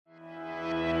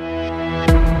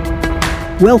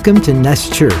Welcome to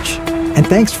Nest Church, and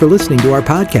thanks for listening to our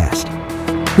podcast.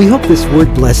 We hope this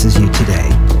word blesses you today.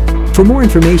 For more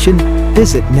information,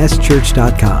 visit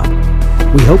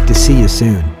nestchurch.com. We hope to see you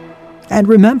soon. And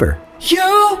remember, you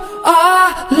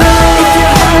are loved. If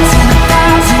your heart's in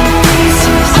 1,000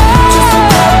 pieces, just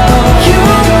remember, you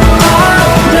are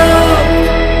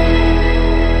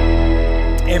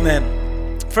loved. Amen.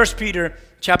 1 Peter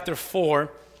chapter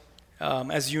 4,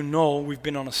 as you know, we've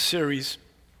been on a series.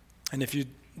 And if you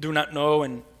do not know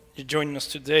and you're joining us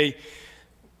today,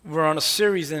 we're on a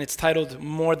series and it's titled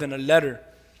More Than a Letter.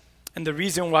 And the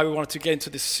reason why we wanted to get into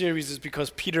this series is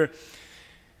because Peter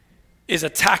is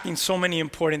attacking so many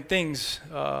important things,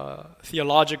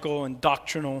 theological and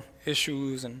doctrinal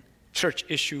issues and church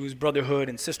issues, brotherhood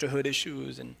and sisterhood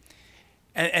issues.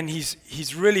 And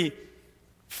he's really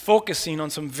focusing on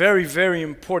some very, very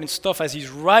important stuff as he's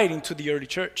writing to the early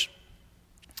church.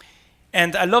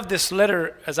 And I love this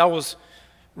letter. As I was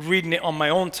reading it on my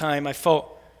own time, I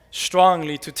felt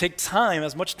strongly to take time,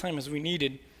 as much time as we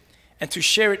needed, and to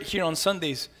share it here on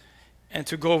Sundays and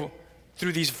to go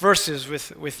through these verses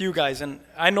with you guys. And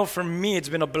I know for me it's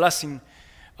been a blessing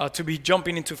to be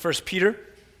jumping into 1 Peter,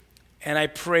 and I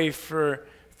pray for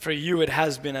you it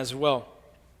has been as well.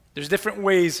 There's different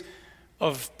ways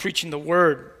of preaching the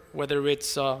word, whether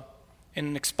it's in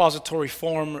an expository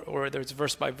form or whether it's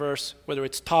verse by verse, whether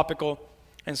it's topical,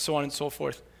 and so on and so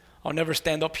forth. I'll never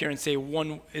stand up here and say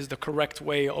one is the correct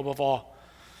way above all,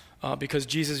 because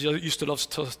Jesus used to love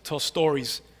to tell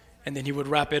stories, and then he would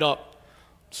wrap it up.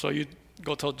 So you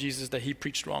go tell Jesus that he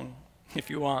preached wrong if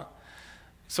you want.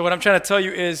 So what I'm trying to tell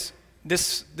you is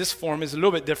this form is a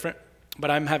little bit different, but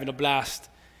I'm having a blast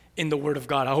in the Word of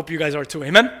God. I hope you guys are too.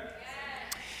 Amen?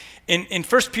 In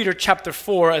 1 Peter chapter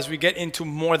 4, as we get into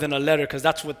more than a letter, because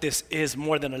that's what this is,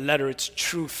 more than a letter, it's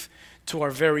truth to our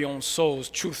very own souls,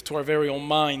 truth to our very own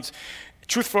minds,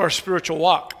 truth for our spiritual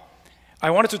walk.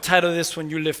 I wanted to title this, When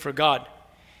You Live for God.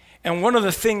 And one of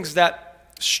the things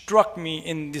that struck me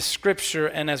in this scripture,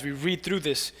 and as we read through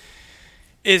this,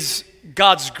 is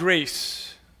God's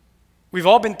grace. We've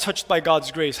all been touched by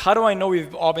God's grace. How do I know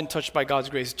we've all been touched by God's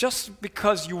grace? Just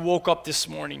because you woke up this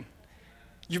morning,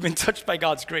 you've been touched by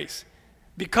God's grace.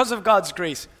 Because of God's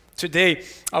grace. Today,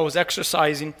 I was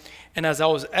exercising, and as I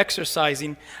was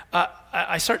exercising,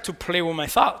 I start to play with my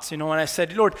thoughts, and I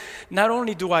said, Lord, not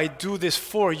only do I do this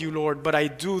for you, Lord, but I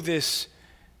do this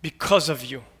because of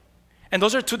you. And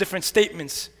those are two different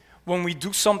statements. When we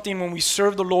do something, when we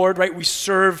serve the Lord, right, we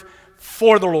serve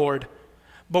for the Lord,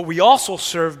 but we also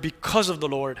serve because of the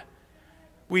Lord.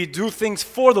 We do things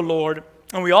for the Lord,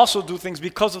 and we also do things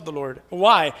because of the Lord.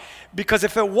 Why? Because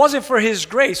if it wasn't for His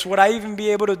grace, would I even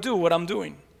be able to do what I'm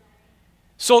doing?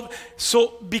 So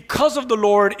because of the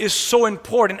Lord is so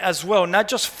important as well. Not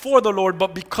just for the Lord,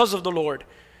 but because of the Lord.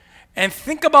 And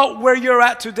think about where you're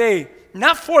at today.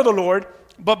 Not for the Lord,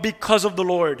 but because of the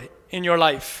Lord in your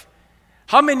life.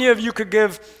 How many of you could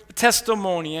give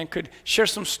testimony and could share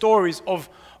some stories of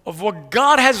what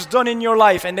God has done in your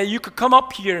life, and that you could come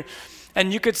up here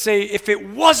and you could say, if it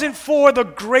wasn't for the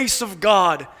grace of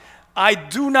God, I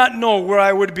do not know where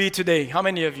I would be today. How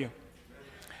many of you?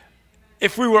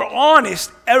 If we were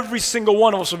honest, every single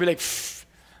one of us would be like,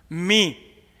 me.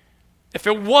 If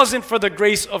it wasn't for the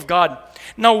grace of God.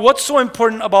 Now, what's so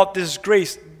important about this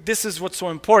grace? This is what's so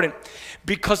important.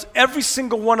 Because every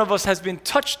single one of us has been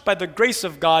touched by the grace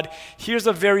of God. Here's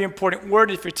a very important word.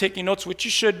 If you're taking notes, which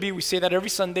you should be, we say that every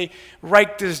Sunday,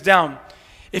 write this down.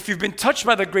 If you've been touched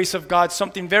by the grace of God,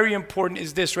 something very important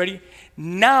is this. Ready?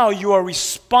 Now you are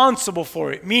responsible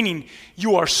for it, meaning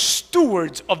you are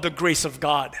stewards of the grace of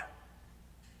God.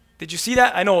 Did you see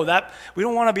that? I know that we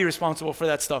don't want to be responsible for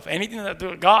that stuff. Anything that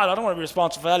God, I don't want to be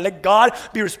responsible for that. Let God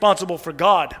be responsible for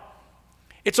God.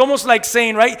 It's almost like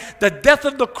saying, right, the death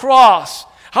of the cross.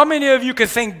 How many of you can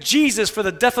thank Jesus for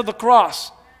the death of the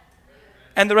cross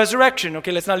and the resurrection?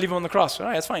 Okay, let's not leave him on the cross. All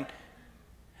right, that's fine.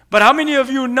 But how many of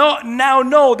you now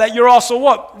know that you're also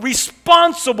what?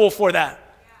 Responsible for that.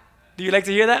 Do you like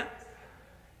to hear that?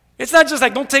 It's not just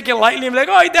like, don't take it lightly and be like,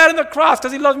 oh, he died on the cross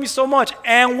because he loved me so much.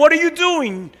 And what are you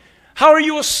doing? How are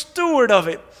you a steward of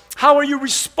it? How are you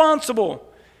responsible?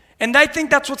 And I think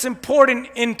that's what's important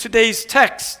in today's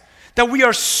text, that we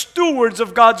are stewards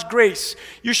of God's grace.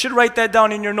 You should write that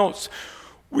down in your notes.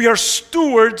 We are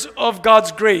stewards of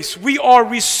God's grace. We are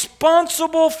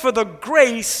responsible for the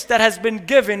grace that has been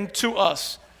given to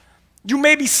us. You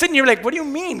may be sitting here like, what do you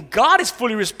mean? God is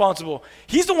fully responsible.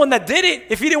 He's the one that did it.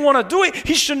 If he didn't want to do it,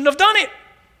 he shouldn't have done it.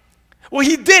 Well,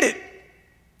 he did it.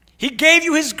 He gave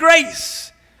you his grace.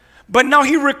 But now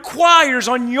he requires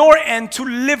on your end to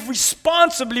live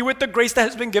responsibly with the grace that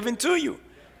has been given to you.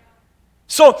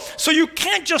 So you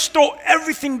can't just throw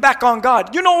everything back on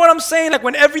God. You know what I'm saying? Like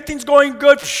when everything's going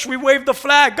good, we wave the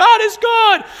flag. God is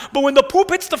good. But when the poop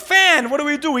hits the fan, what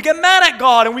do? We get mad at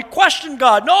God and we question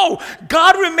God. No,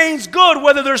 God remains good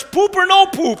whether there's poop or no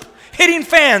poop hitting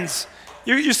fans.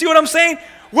 You see what I'm saying?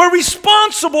 We're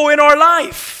responsible in our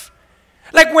life.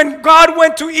 Like when God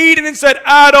went to Eden and said,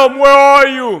 Adam, where are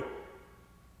you?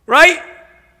 Right?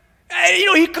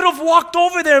 And, he could have walked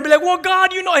over there and be like, well,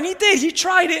 God, and he did. He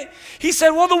tried it. He said,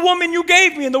 well, the woman you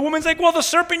gave me. And the woman's like, well, the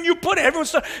serpent you put it.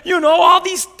 Everyone's, all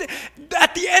these.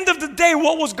 At the end of the day,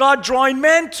 what was God drawing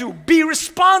man to? Be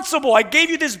responsible. I gave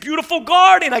you this beautiful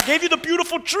garden. I gave you the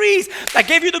beautiful trees. I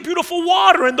gave you the beautiful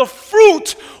water and the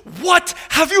fruit. What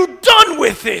have you done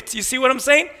with it? You see what I'm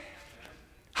saying?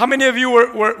 How many of you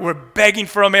were begging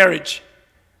for a marriage?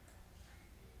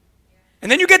 And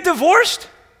then you get divorced?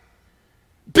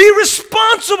 Be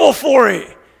responsible for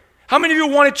it. How many of you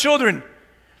wanted children?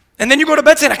 And then you go to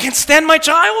bed saying, I can't stand my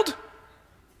child?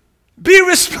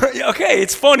 Okay,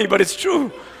 it's funny, but it's true.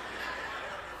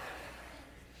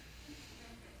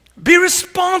 Be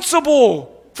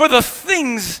responsible for the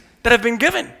things that have been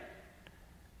given.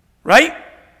 Right?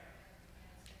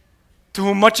 To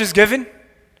whom much is given,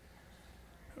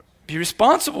 be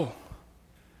responsible.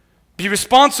 Be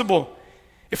responsible.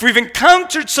 If we've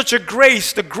encountered such a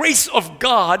grace, the grace of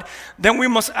God, then we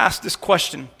must ask this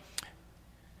question.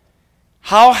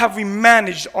 How have we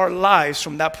managed our lives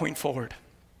from that point forward?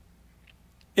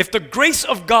 If the grace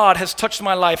of God has touched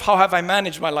my life, how have I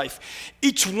managed my life?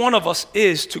 Each one of us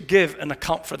is to give an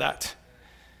account for that.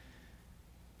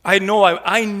 I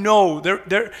know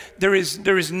there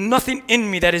is nothing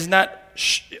in me that is not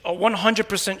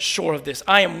 100% sure of this.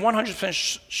 I am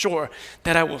 100% sure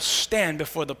that I will stand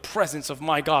before the presence of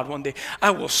my God one day.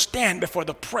 I will stand before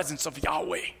the presence of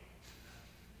Yahweh.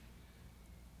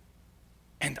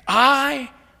 And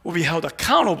I will be held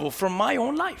accountable for my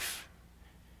own life.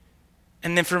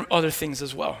 And then for other things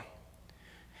as well.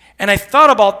 And I thought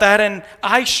about that, and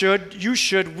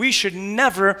we should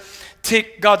never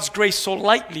take God's grace so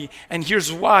lightly. And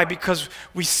here's why: because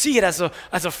we see it as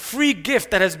a free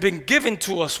gift that has been given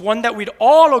to us, one that we'd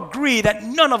all agree that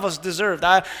none of us deserved.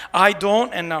 I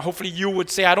don't, and hopefully you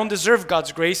would say I don't deserve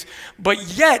God's grace,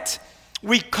 but yet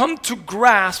we come to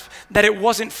grasp that it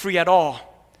wasn't free at all.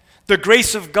 The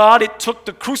grace of God, it took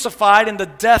the crucified and the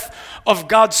death of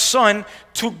God's Son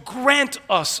to grant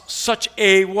us such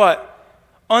a what?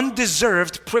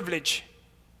 Undeserved privilege.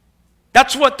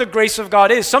 That's what the grace of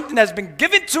God is. Something that's been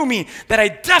given to me that I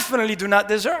definitely do not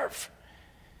deserve.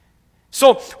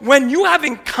 So when you have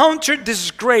encountered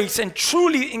this grace and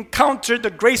truly encountered the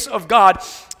grace of God,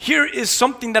 here is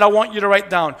something that I want you to write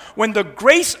down. When the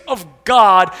grace of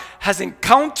God has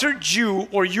encountered you,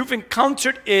 or you've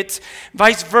encountered it,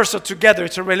 vice versa, together,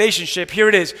 it's a relationship. Here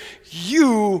it is.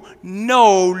 You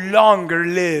no longer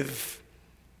live.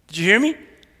 Did you hear me?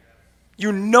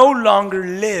 You no longer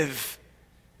live.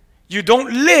 You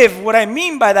don't live. What I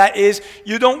mean by that is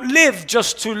you don't live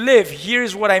just to live.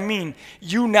 Here's what I mean.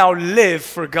 You now live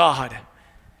for God.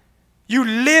 You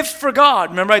live for God.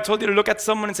 Remember I told you to look at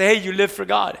someone and say, hey, you live for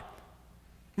God.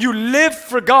 You live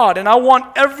for God. And I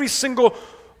want every single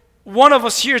one of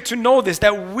us here to know this,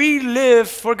 that we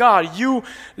live for God. You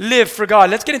live for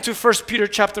God. Let's get into 1 Peter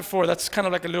chapter 4. That's kind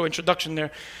of like a little introduction there.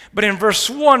 But in verse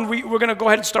 1, we're going to go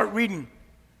ahead and start reading.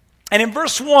 And in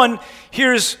verse 1,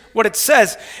 here's what it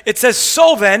says. It says,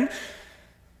 so then,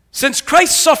 since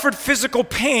Christ suffered physical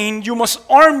pain, you must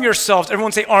arm yourselves.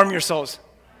 Everyone say arm yourselves.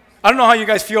 I don't know how you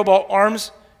guys feel about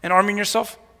arms and arming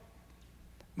yourself.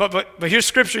 But here's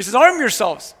scripture. He says, arm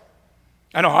yourselves.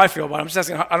 I know how I feel about it. I'm just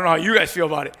asking, I don't know how you guys feel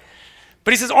about it.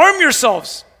 But he says, arm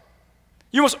yourselves.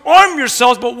 You must arm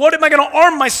yourselves, but what am I going to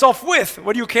arm myself with?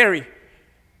 What do you carry?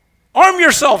 Arm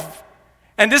yourself.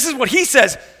 And this is what he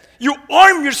says. You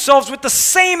arm yourselves with the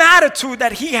same attitude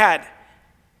that he had.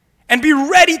 And be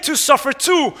ready to suffer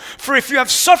too. For if you have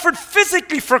suffered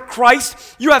physically for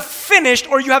Christ, you have finished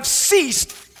or you have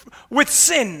ceased with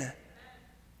sin.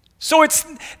 So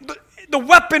the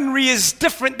weaponry is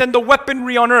different than the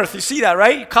weaponry on earth. You see that,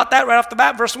 right? You caught that right off the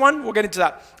bat? Verse 1, we'll get into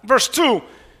that. Verse 2,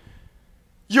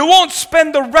 you won't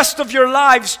spend the rest of your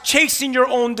lives chasing your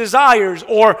own desires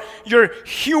or your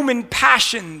human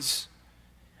passions.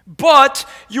 But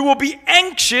you will be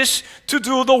anxious to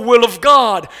do the will of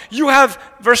God. You have,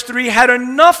 verse 3, had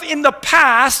enough in the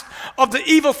past of the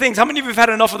evil things. How many of you have had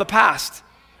enough of the past?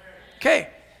 Okay.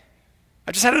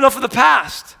 I just had enough of the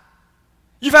past.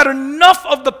 You've had enough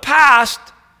of the past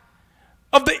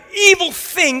of the evil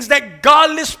things that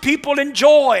godless people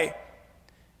enjoy.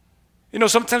 You know,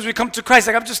 sometimes we come to Christ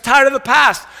like, I'm just tired of the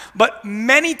past. But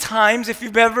many times, if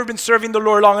you've ever been serving the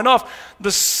Lord long enough,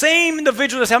 the same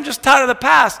individuals that say, I'm just tired of the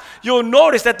past, you'll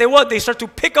notice that they start to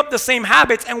pick up the same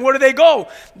habits, and where do they go?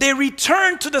 They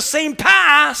return to the same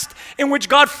past in which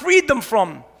God freed them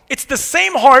from. It's the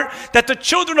same heart that the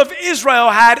children of Israel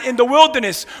had in the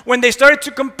wilderness when they started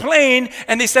to complain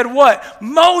and they said, what?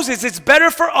 Moses, it's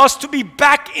better for us to be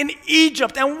back in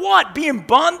Egypt. And what? Be in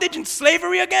bondage and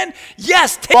slavery again?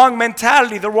 Yes, the wrong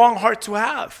mentality, the wrong heart to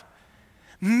have.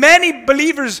 Many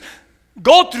believers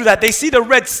go through that. They see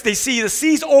they see the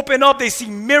seas open up. They see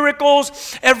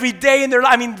miracles every day in their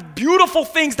life. I mean, beautiful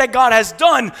things that God has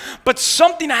done. But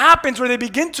something happens where they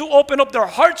begin to open up their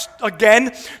hearts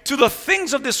again to the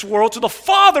things of this world, to the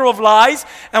father of lies.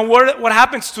 And what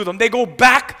happens to them? They go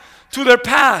back to their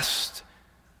past.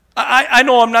 I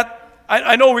know I'm not,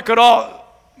 I know we could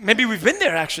all, maybe we've been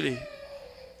there actually.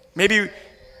 Maybe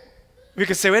we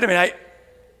could say, wait a minute,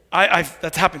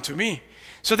 that's happened to me.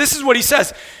 So this is what he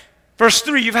says. Verse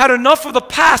 3, you've had enough of the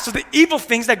past, of the evil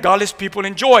things that godless people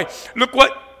enjoy. Look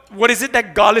what is it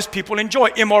that godless people enjoy?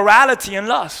 Immorality and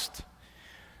lust.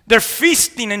 They're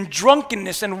feasting and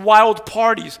drunkenness and wild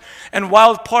parties. And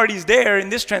wild parties there, in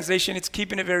this translation, it's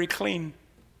keeping it very clean.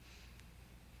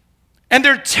 And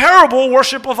they're terrible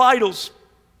worship of idols.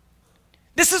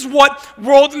 This is what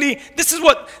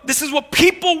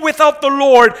people without the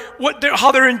Lord,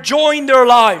 how they're enjoying their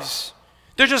lives.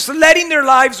 They're just letting their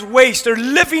lives waste. They're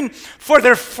living for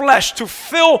their flesh to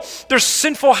fill their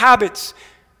sinful habits.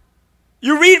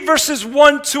 You read verses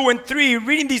 1, 2, and 3,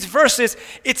 reading these verses,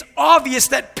 it's obvious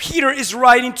that Peter is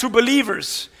writing to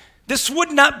believers. This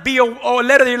would not be a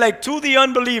letter like, to the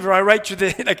unbeliever, I write you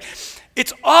this. Like,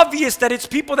 it's obvious that it's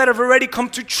people that have already come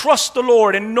to trust the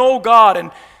Lord and know God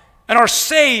and are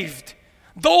saved.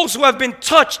 Those who have been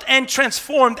touched and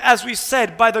transformed, as we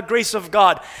said, by the grace of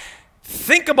God.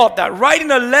 Think about that.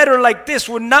 Writing a letter like this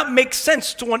would not make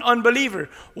sense to an unbeliever.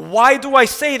 Why do I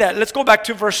say that? Let's go back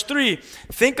to verse 3.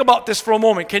 Think about this for a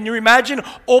moment. Can you imagine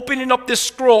opening up this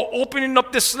scroll, opening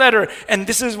up this letter, and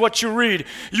this is what you read?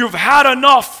 You've had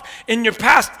enough in your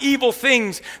past evil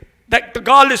things that the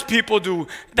godless people do,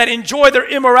 that enjoy their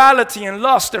immorality and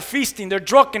lust, their feasting, their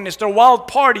drunkenness, their wild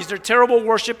parties, their terrible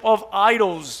worship of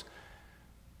idols.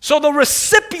 So the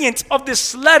recipients of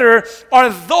this letter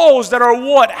are those that are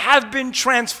what? Have been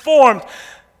transformed.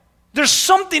 There's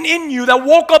something in you that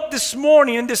woke up this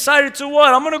morning and decided to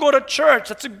what? I'm going to go to church.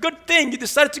 That's a good thing. You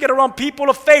decided to get around people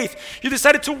of faith. You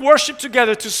decided to worship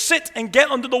together, to sit and get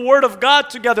under the Word of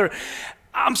God together.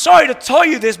 I'm sorry to tell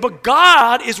you this, but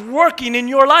God is working in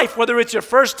your life, whether it's your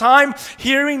first time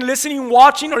hearing, listening,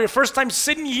 watching, or your first time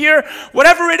sitting here,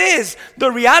 whatever it is, the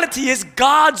reality is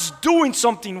God's doing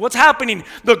something. What's happening?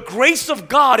 The grace of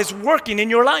God is working in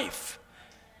your life.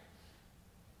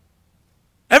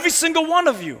 Every single one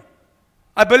of you.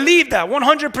 I believe that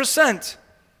 100%.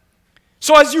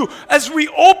 So as we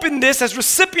open this, as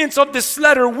recipients of this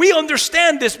letter, we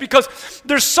understand this because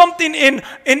there's something in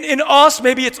us,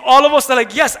 maybe it's all of us that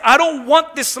like, yes, I don't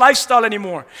want this lifestyle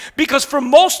anymore. Because for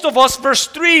most of us, verse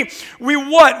 3,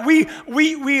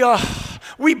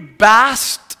 we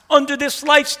basked under this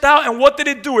lifestyle, and what did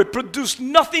it do? It produced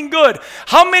nothing good.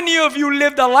 How many of you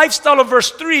lived a lifestyle of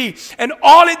verse 3, and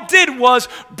all it did was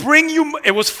bring you,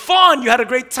 it was fun, you had a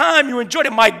great time, you enjoyed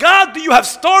it. My God, do you have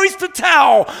stories to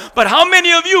tell? But how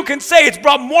many of you can say it's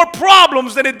brought more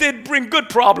problems than it did bring good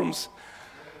problems?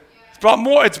 It's brought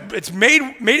more, it's made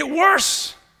it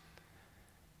worse.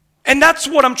 And that's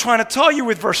what I'm trying to tell you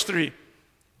with verse 3.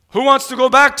 Who wants to go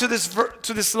back to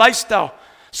this lifestyle?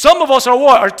 Some of us are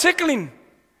what? Are tickling.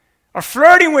 Are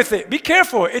flirting with it. Be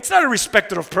careful. It's not a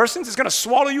respecter of persons. It's going to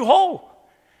swallow you whole.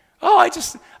 Oh, I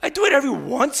do it every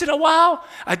once in a while.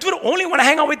 I do it only when I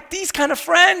hang out with these kind of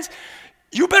friends.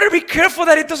 You better be careful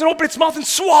that it doesn't open its mouth and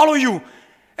swallow you.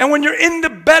 And when you're in the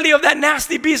belly of that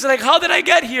nasty beast, like, how did I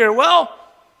get here? Well,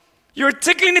 you're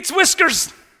tickling its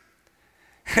whiskers.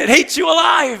 It hates you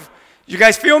alive. You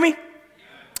guys feel me?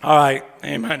 All right.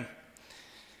 Amen.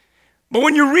 But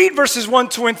when you read verses 1,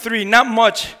 2, and 3, not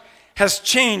much has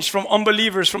changed from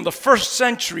unbelievers from the first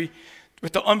century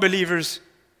with the unbelievers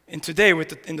in today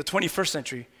in the 21st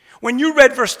century. When you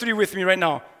read verse 3 with me right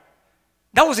now,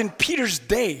 that was in Peter's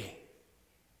day.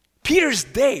 Peter's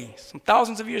day, some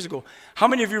thousands of years ago. How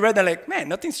many of you read that like, man,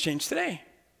 nothing's changed today?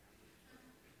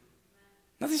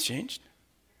 Nothing's changed.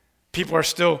 People are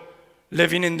still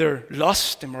living in their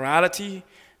lust, immorality,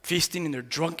 feasting in their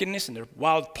drunkenness and their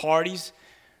wild parties.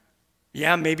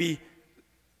 Yeah, maybe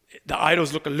the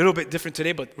idols look a little bit different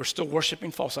today, but we're still worshiping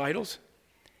false idols.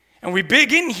 And we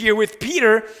begin here with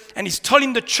Peter, and he's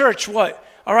telling the church what?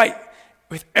 All right,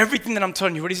 with everything that I'm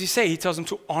telling you, what does he say? He tells them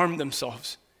to arm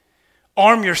themselves.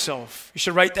 Arm yourself. You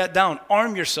should write that down.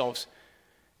 Arm yourselves.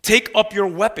 Take up your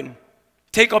weapon.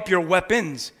 Take up your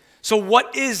weapons. So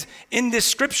what is in this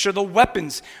scripture the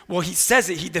weapons? Well, he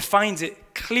says it. He defines it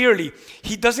clearly.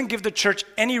 He doesn't give the church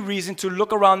any reason to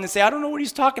look around and say, I don't know what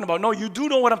he's talking about. No, you do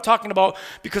know what I'm talking about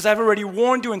because I've already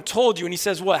warned you and told you. And he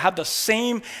says what? Have the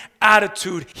same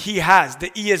attitude he has.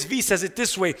 The ESV says it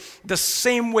this way, the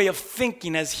same way of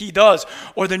thinking as he does.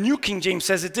 Or the New King James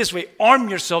says it this way, arm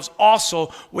yourselves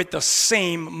also with the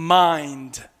same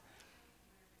mind.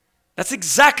 That's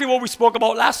exactly what we spoke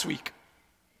about last week.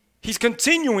 He's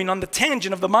continuing on the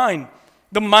tangent of the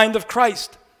mind of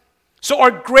Christ. So our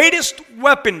greatest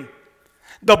weapon,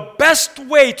 the best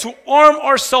way to arm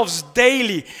ourselves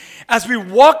daily as we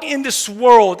walk in this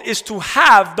world is to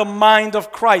have the mind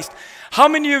of Christ. How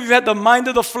many of you had the mind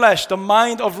of the flesh, the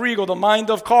mind of Regal, the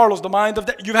mind of Carlos, the mind of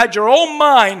you've had your own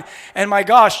mind, and my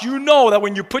gosh, you know that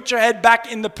when you put your head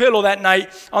back in the pillow that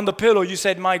night, on the pillow, you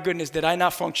said, my goodness, did I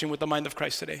not function with the mind of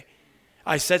Christ today?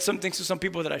 I said some things to some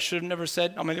people that I should have never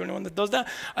said. Am I the only one that does that?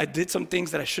 I did some things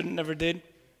that I should have never did.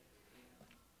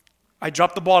 I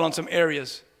dropped the ball on some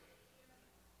areas.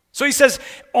 So he says,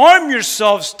 arm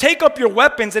yourselves, take up your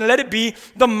weapons, and let it be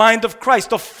the mind of Christ.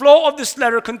 The flow of this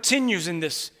letter continues in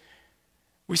this.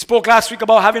 We spoke last week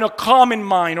about having a common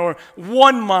mind or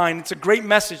one mind. It's a great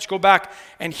message. Go back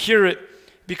and hear it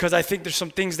because I think there's some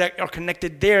things that are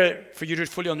connected there for you to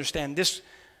fully understand this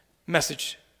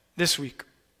message this week.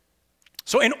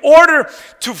 So in order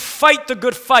to fight the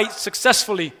good fight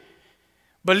successfully,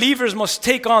 believers must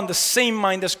take on the same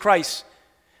mind as Christ.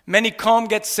 Many come,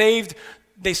 get saved,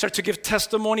 they start to give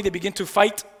testimony, they begin to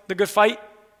fight the good fight.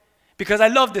 Because I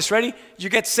love this, ready? You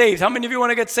get saved. How many of you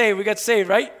want to get saved? We get saved,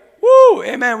 right? Woo,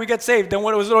 amen, we get saved. Then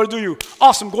what does the Lord do you?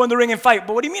 Awesome, go in the ring and fight.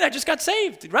 But what do you mean? I just got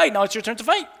saved. Right, now it's your turn to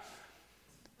fight.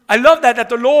 I love that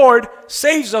the Lord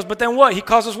saves us, but then what? He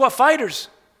calls us what? Fighters.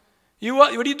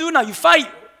 What do you do now? You fight.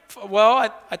 Well,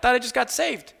 I thought I just got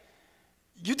saved.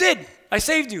 You did. I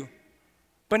saved you.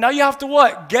 But now you have to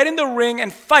what? Get in the ring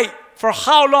and fight. For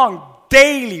how long?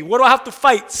 Daily. What do I have to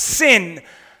fight? Sin.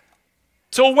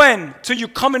 Till when? Till you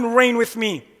come and reign with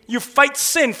me. You fight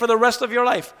sin for the rest of your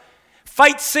life.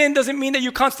 Fight sin doesn't mean that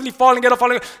you constantly fall and get up, fall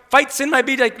and get up. Fight sin might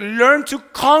be like learn to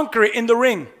conquer it in the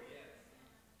ring.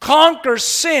 Conquer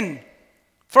sin.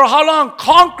 For how long?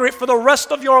 Conquer it for the rest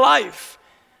of your life.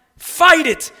 Fight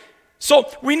it. So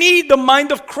we need the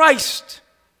mind of Christ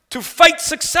to fight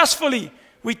successfully.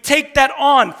 We take that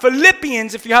on.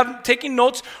 Philippians, if you haven't taken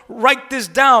notes, write this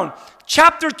down.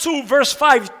 Chapter 2, verse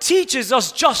 5 teaches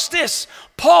us just this.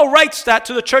 Paul writes that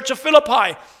to the church of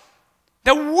Philippi.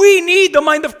 That we need the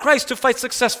mind of Christ to fight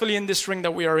successfully in this ring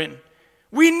that we are in.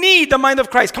 We need the mind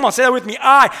of Christ. Come on, say that with me.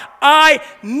 I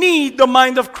need the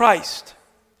mind of Christ.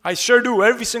 I sure do.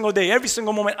 Every single day, every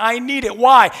single moment, I need it.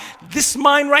 Why? This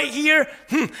mind right here,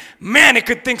 man, it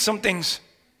could think some things.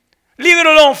 Leave it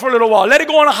alone for a little while. Let it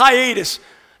go on a hiatus.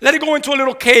 Let it go into a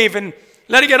little cave and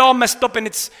let it get all messed up in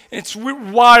its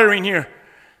wiring here.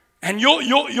 And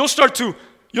you'll start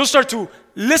to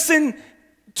listen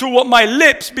to what my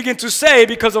lips begin to say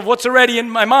because of what's already in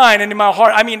my mind and in my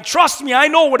heart. I mean, trust me, I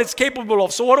know what it's capable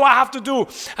of. So what do I have to do?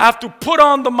 I have to put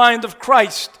on the mind of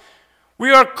Christ.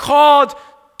 We are called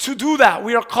to do that.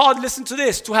 We are called, listen to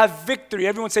this, to have victory.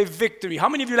 Everyone say victory. How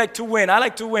many of you like to win? I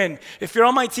like to win. If you're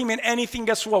on my team in anything,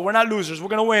 guess what? We're not losers. We're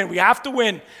going to win. We have to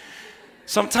win.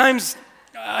 Sometimes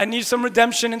I need some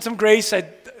redemption and some grace. I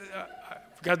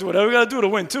got to do whatever we got to do to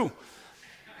win too.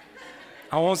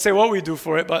 I won't say what we do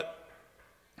for it, but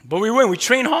we win. We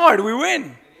train hard. We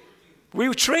win.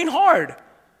 We train hard.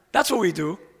 That's what we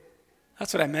do.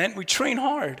 That's what I meant. We train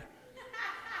hard.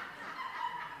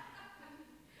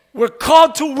 We're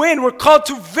called to win. We're called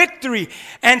to victory.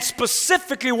 And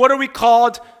specifically, what are we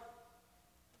called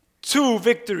to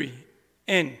victory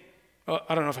in?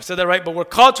 I don't know if I said that right, but we're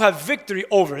called to have victory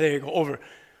over, there you go,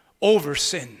 over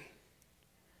sin.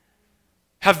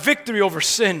 Have victory over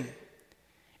sin.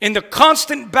 In the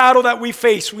constant battle that we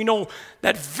face, we know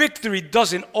that victory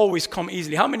doesn't always come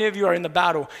easily. How many of you are in the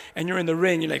battle and you're in the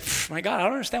ring, you're like, my God, I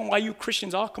don't understand why you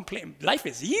Christians all complain. Life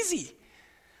is easy.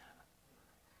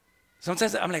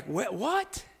 Sometimes I'm like,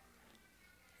 what?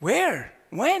 Where?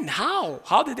 When? How?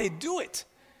 How did they do it?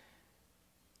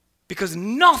 Because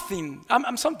nothing,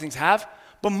 some things have,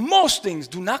 but most things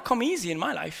do not come easy in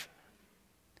my life.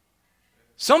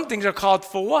 Some things are called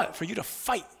for what? For you to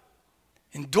fight,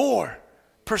 endure,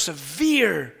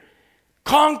 persevere,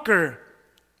 conquer.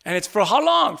 And it's for how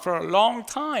long? For a long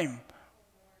time.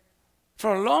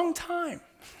 For a long time.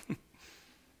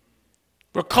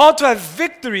 We're called to have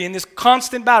victory in this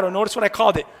constant battle. Notice what I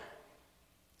called it.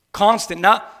 Constant,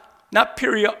 not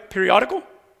periodical.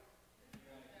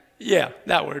 Yeah,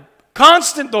 that word.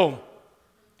 Constant though.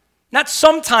 Not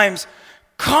sometimes,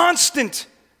 constant.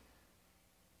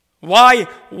 Why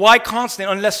constant?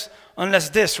 Unless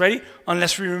this, ready?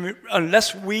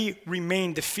 Unless we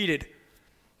remain defeated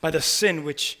by the sin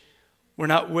which we're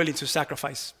not willing to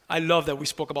sacrifice. I love that we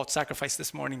spoke about sacrifice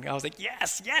this morning. I was like,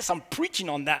 yes, I'm preaching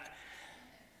on that.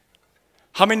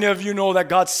 How many of you know that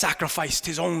God sacrificed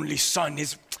his only son,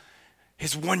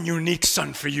 his one unique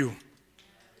son for you?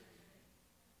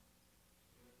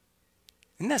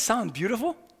 Doesn't that sound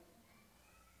beautiful?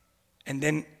 And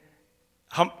then,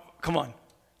 come on,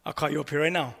 I'll call you up here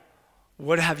right now.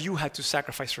 What have you had to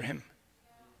sacrifice for him?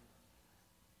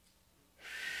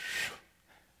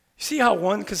 See how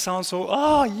one could sound so,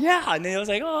 oh yeah, and then it was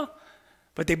like, oh,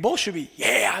 but they both should be,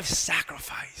 yeah, I've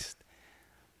sacrificed.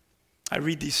 I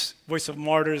read these Voice of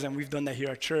Martyrs, and we've done that here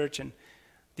at church, and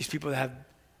these people that have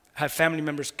had family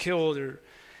members killed,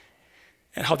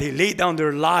 and how they laid down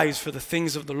their lives for the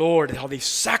things of the Lord, and how they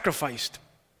sacrificed,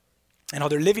 and how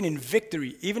they're living in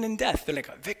victory, even in death. They're like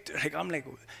a victor. Like, I'm like,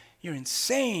 you're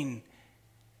insane.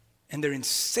 And they're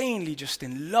insanely just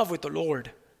in love with the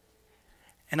Lord.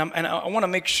 And I want to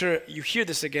make sure you hear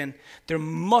this again. There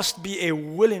must be a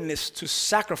willingness to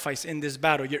sacrifice in this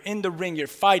battle. You're in the ring, you're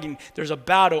fighting, there's a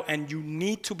battle, and you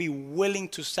need to be willing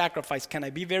to sacrifice. Can I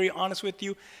be very honest with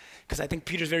you? Because I think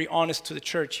Peter's very honest to the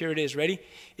church. Here it is, ready?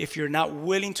 If you're not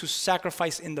willing to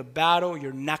sacrifice in the battle,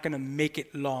 you're not going to make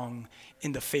it long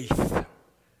in the faith.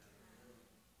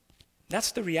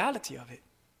 That's the reality of it.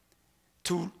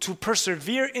 To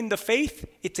persevere in the faith,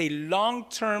 it's a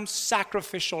long-term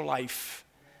sacrificial life.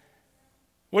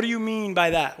 What do you mean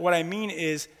by that? What I mean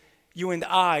is you and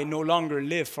I no longer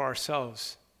live for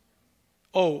ourselves.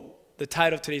 Oh, the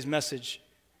title of today's message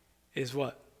is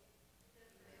what?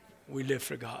 We live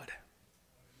for God.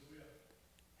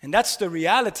 And that's the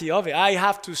reality of it. I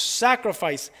have to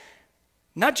sacrifice,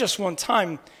 not just one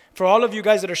time. For all of you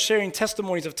guys that are sharing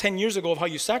testimonies of 10 years ago of how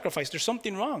you sacrificed, there's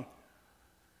something wrong.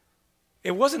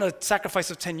 It wasn't a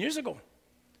sacrifice of 10 years ago.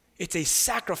 It's a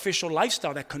sacrificial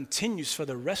lifestyle that continues for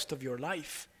the rest of your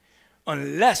life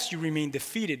unless you remain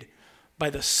defeated by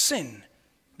the sin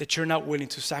that you're not willing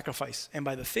to sacrifice and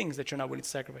by the things that you're not willing to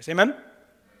sacrifice. Amen?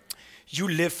 You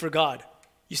live for God.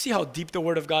 You see how deep the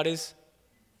Word of God is?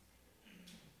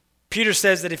 Peter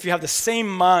says that if you have the same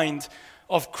mind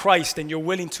of Christ and you're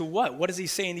willing to what? What does he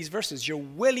say in these verses? You're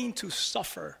willing to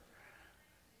suffer.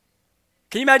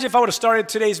 Can you imagine if I would have started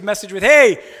today's message with,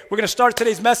 hey, we're going to start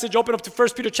today's message, open up to 1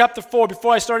 Peter chapter 4.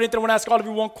 Before I start anything, I want to ask all of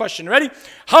you one question. Ready?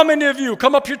 How many of you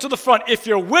come up here to the front if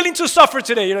you're willing to suffer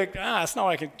today? You're like, that's not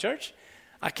why I came to church.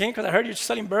 I came because I heard you're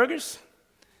selling burgers.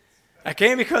 I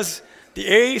came because the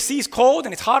AC is cold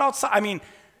and it's hot outside. I mean,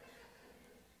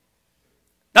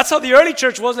 that's how the early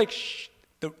church was. Like, shh,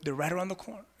 they're right around the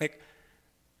corner. Like,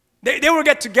 they would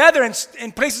get together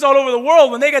in places all over the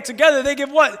world. When they get together, they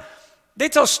give what? They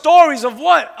tell stories of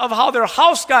what? Of how their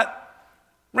house got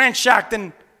ransacked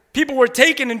and people were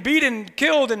taken and beaten and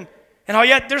killed and how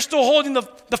yet they're still holding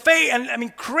the faith. And I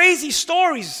mean, crazy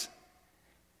stories.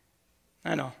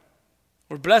 I know.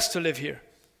 We're blessed to live here.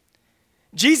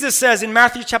 Jesus says in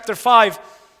Matthew chapter 5,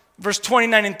 verse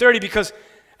 29 and 30, because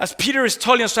as Peter is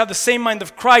telling us to have the same mind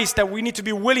of Christ, that we need to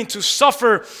be willing to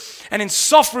suffer. And in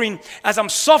suffering, as I'm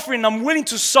suffering, I'm willing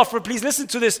to suffer. Please listen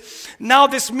to this. Now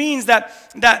this means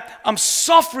that I'm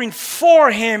suffering for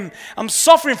Him. I'm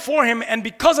suffering for Him. And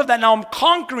because of that, now I'm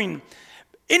conquering.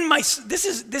 This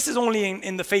is only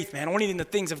in the faith, man. Only in the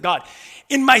things of God.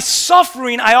 In my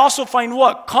suffering, I also find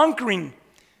what? Conquering.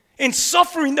 In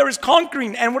suffering, there is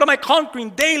conquering. And what am I conquering?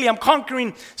 Daily, I'm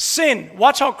conquering sin.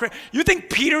 Watch how, you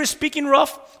think Peter is speaking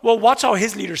rough? Well, watch how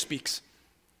his leader speaks.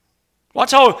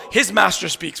 Watch how his master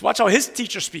speaks. Watch how his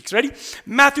teacher speaks. Ready?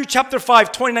 Matthew chapter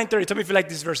 5, 29, 30. Tell me if you like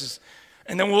these verses.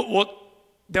 And then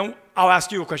then I'll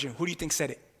ask you a question. Who do you think said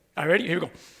it? All right, ready? Here we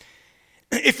go.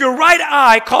 If your right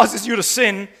eye causes you to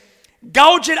sin,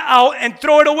 gouge it out and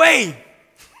throw it away.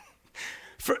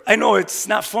 I know it's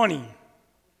not funny,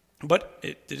 but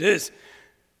it is.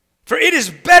 For it is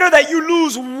better that you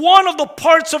lose one of the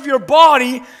parts of your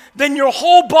body than your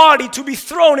whole body to be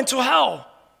thrown into hell.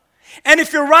 And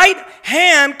if your right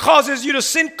hand causes you to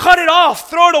sin, cut it off,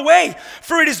 throw it away.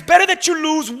 For it is better that you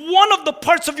lose one of the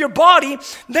parts of your body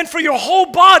than for your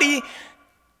whole body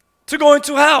to go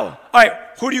into hell. All right,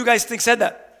 who do you guys think said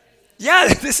that?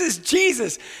 Yeah, this is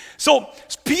Jesus. So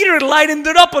Peter lightened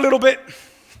it up a little bit.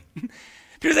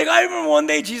 Peter's like, I remember one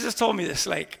day Jesus told me this.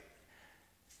 Like,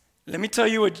 let me tell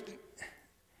you what.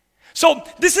 So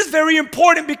this is very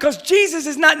important because Jesus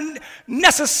is not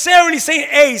necessarily saying,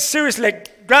 hey, seriously,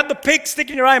 like, grab the pick, stick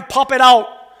it in your eye, and pop it out.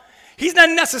 He's not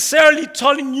necessarily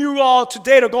telling you all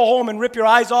today to go home and rip your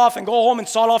eyes off and go home and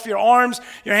saw off your arms,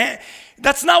 your hand.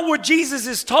 That's not what Jesus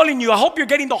is telling you. I hope you're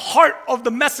getting the heart of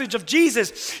the message of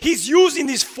Jesus. He's using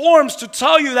these forms to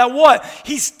tell you that what?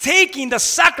 He's taking the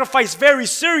sacrifice very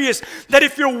serious. That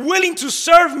if you're willing to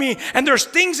serve me and there's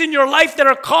things in your life that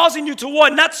are causing you to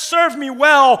what? Not serve me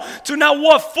well, to not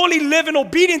what? Fully live in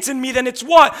obedience in me, then it's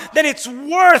what? Then it's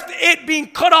worth it being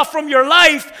cut off from your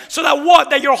life so that what?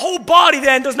 That your whole body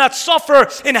then does not suffer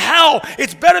in hell.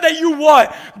 It's better that you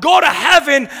what? Go to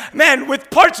heaven, man, with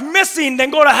parts missing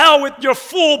than go to hell with your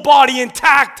full body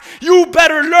intact. You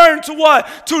better learn to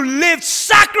what? To live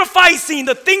sacrificing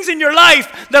the things in your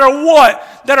life that are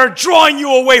what? That are drawing you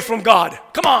away from God.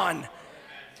 Come on. You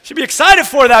should be excited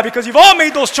for that because you've all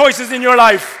made those choices in your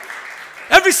life.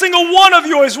 Every single one of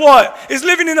you is what? Is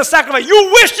living in a sacrifice.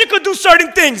 You wish you could do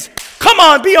certain things. Come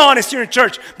on, be honest, you're in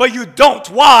church. But you don't.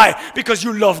 Why? Because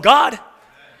you love God.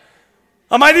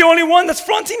 Am I the only one that's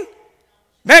fronting?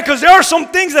 Man, because there are some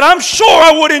things that I'm sure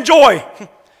I would enjoy.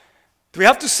 Do we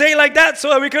have to say it like that so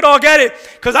that we could all get it?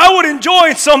 Because I would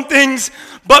enjoy some things,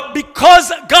 but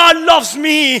because God loves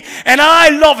me and I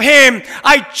love Him,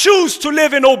 I choose to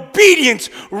live in obedience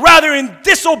rather in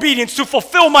disobedience, to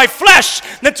fulfill my flesh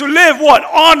than to live what?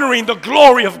 Honoring the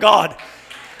glory of God.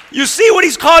 You see what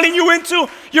He's calling you into?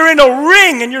 You're in a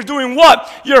ring and you're doing what?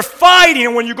 You're fighting,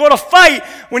 and when you go to fight,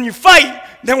 when you fight,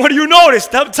 then what do you notice?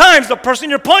 Sometimes the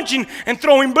person you're punching and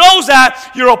throwing blows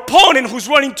at, your opponent who's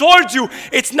running towards you,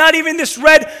 it's not even this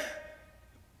red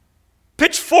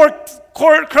pitchfork,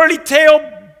 curly tail,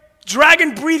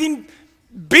 dragon breathing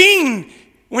being.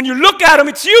 When you look at him,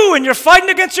 it's you, and you're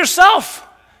fighting against yourself.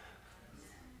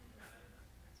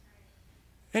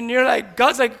 And you're like,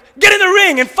 God's like, get in the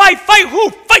ring and fight. Fight who?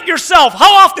 Fight yourself.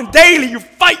 How often daily you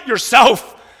fight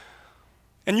yourself?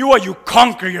 And you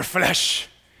conquer your flesh.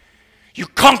 You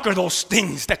conquer those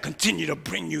things that continue to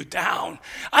bring you down.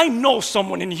 I know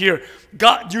someone in here,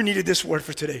 God, you needed this word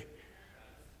for today.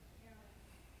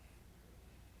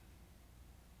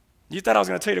 You thought I was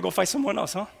going to tell you to go fight someone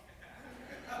else, huh?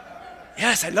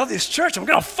 Yes, I love this church. I'm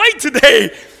going to fight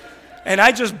today. And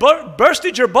I just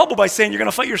bursted your bubble by saying you're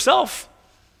going to fight yourself.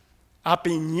 A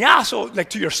piñazo, like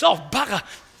to yourself. Baga.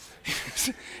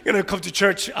 You're going to come to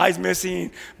church, eyes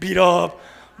missing, beat up,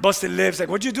 busted lips. Like,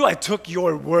 what'd you do? I took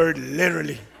your word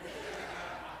literally.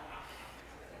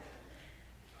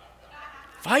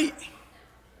 Fight.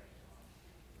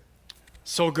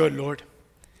 So good, Lord.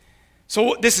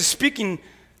 So this is speaking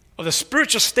of the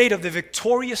spiritual state of the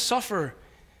victorious sufferer.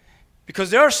 Because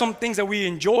there are some things that we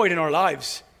enjoyed in our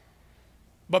lives,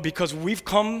 but because we've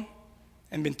come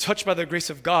and been touched by the grace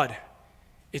of God,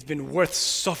 it's been worth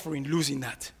suffering, losing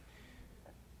that.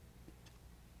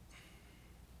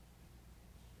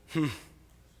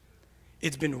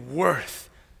 It's been worth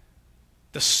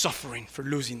the suffering for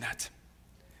losing that.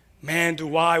 Man,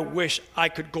 do I wish I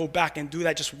could go back and do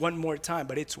that just one more time,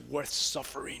 but it's worth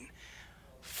suffering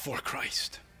for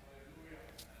Christ.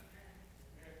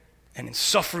 And in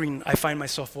suffering, I find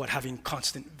myself having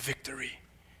constant victory.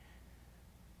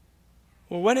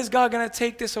 Well, when is God going to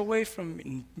take this away from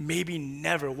me? Maybe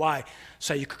never. Why?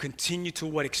 So you could continue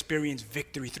to experience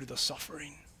victory through the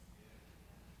suffering.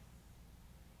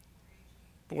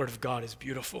 The Word of God is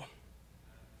beautiful.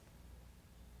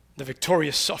 The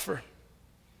victorious suffer.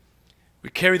 We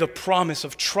carry the promise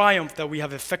of triumph that we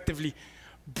have effectively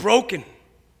broken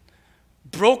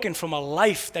from a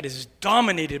life that is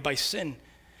dominated by sin.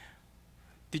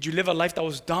 Did you live a life that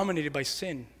was dominated by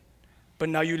sin? But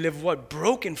now you live what?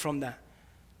 Broken from that.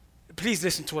 Please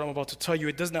listen to what I'm about to tell you.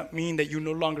 It does not mean that you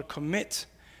no longer commit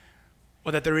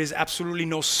or that there is absolutely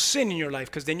no sin in your life,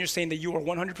 because then you're saying that you are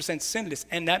 100% sinless,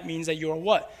 and that means that you are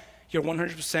what? You're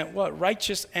 100% what?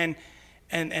 Righteous, and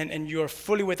you're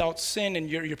fully without sin, and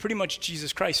you're pretty much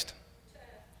Jesus Christ.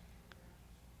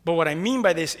 But what I mean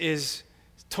by this is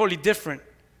totally different.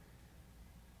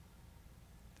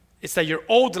 It's that your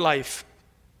old life,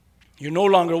 you're no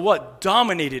longer what?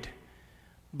 Dominated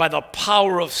by the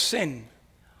power of sin.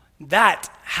 That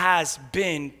has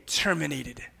been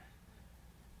terminated.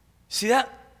 See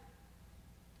that?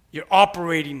 You're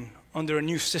operating under a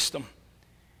new system,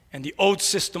 and the old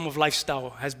system of lifestyle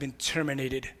has been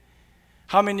terminated.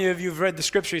 How many of you have read the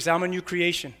scripture? You say, I'm a new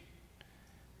creation.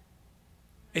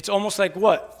 It's almost like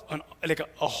what? Like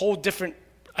a whole different,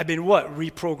 I've been what?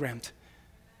 Reprogrammed.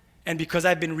 And because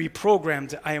I've been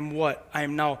reprogrammed, I am what?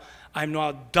 I'm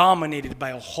now dominated by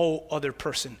a whole other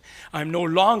person. I'm no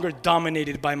longer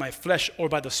dominated by my flesh or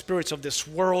by the spirits of this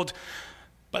world.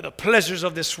 by the pleasures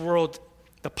of this world,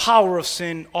 the power of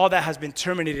sin, all that has been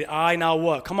terminated. I now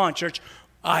what? Come on, church.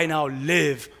 I now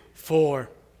live for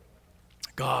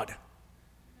God.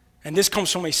 And this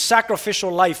comes from a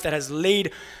sacrificial life that has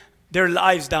laid their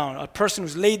lives down. A person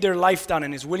who's laid their life down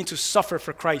and is willing to suffer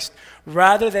for Christ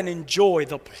rather than enjoy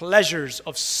the pleasures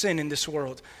of sin in this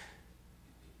world.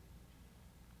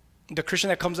 The Christian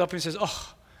that comes up and says,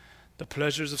 oh, the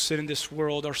pleasures of sin in this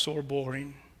world are so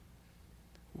boring.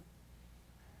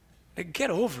 Like, get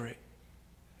over it.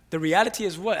 The reality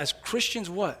is what? As Christians,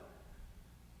 what?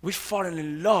 We've fallen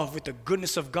in love with the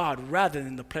goodness of God rather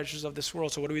than the pleasures of this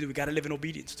world. So what do? We got to live in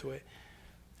obedience to it.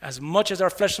 As much as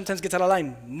our flesh sometimes gets out of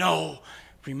line, no.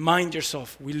 Remind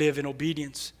yourself, we live in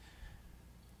obedience.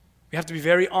 We have to be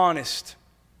very honest.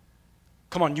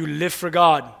 Come on, you live for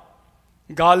God.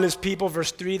 Godless people,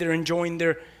 verse 3, they're enjoying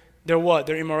their what?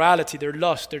 Their immorality, their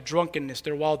lust, their drunkenness,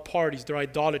 their wild parties, their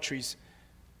idolatries.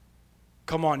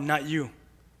 Come on, not you.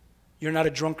 You're not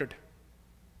a drunkard.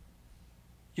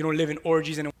 You don't live in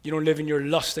orgies and you don't live in your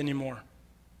lust anymore.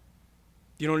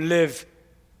 You don't live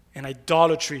in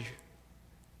idolatry.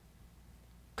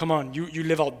 Come on, you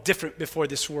live out different before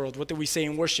this world. What do we say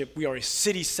in worship? We are a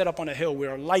city set up on a hill. We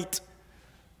are light.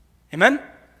 Amen?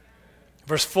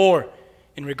 Verse 4,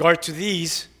 in regard to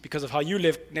these, because of how you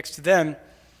live next to them,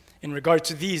 in regard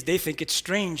to these, they think it's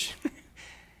strange.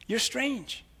 You're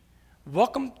strange.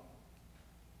 Welcome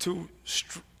to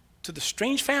the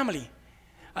strange family.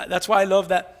 That's why I love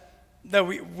that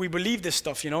we believe this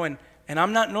stuff, and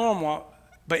I'm not normal,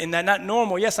 but in that not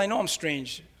normal, yes, I know I'm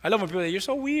strange. I love when people say, you're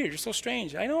so weird, you're so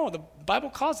strange. I know, the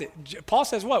Bible calls it. Paul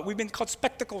says what? We've been called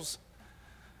spectacles.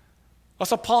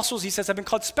 Us apostles, he says, have been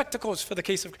called spectacles for the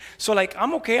case of, so like,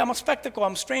 I'm okay, I'm a spectacle,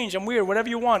 I'm strange, I'm weird, whatever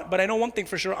you want, but I know one thing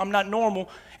for sure, I'm not normal,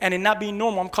 and in not being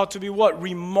normal, I'm called to be what?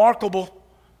 Remarkable.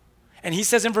 And he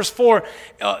says in verse 4,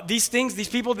 these things, these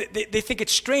people, they think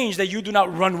it's strange that you do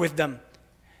not run with them.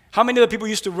 How many of the people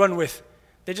you used to run with?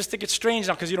 They just think it's strange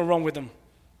now because you don't run with them.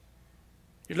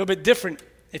 You're a little bit different.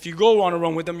 If you go on a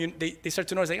run with them, they start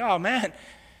to notice, like, oh man,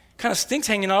 kind of stinks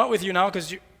hanging out with you now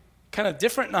because you're kind of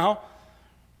different now.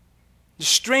 It's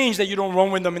strange that you don't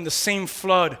run with them in the same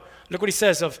flood. Look what he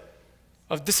says of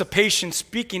dissipation,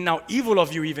 speaking now evil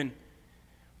of you even.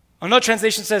 Another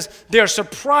translation says, they are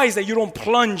surprised that you don't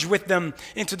plunge with them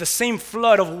into the same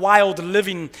flood of wild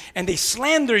living, and they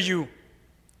slander you.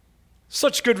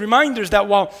 Such good reminders that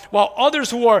while others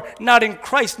who are not in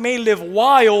Christ may live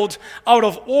wild, out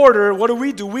of order, what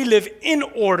do? We live in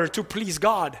order to please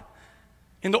God,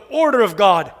 in the order of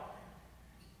God.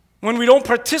 When we don't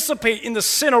participate in the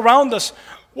sin around us,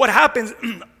 what happens,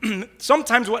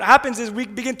 sometimes what happens is we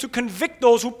begin to convict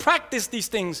those who practice these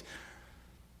things.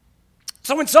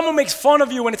 So when someone makes fun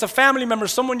of you, when it's a family member,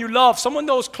 someone you love, someone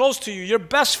that was close to you, your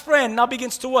best friend now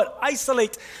begins to what?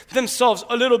 Isolate themselves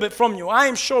a little bit from you. I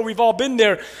am sure we've all been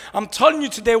there. I'm telling you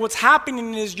today, what's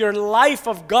happening is your life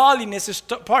of godliness is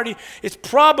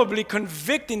probably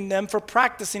convicting them for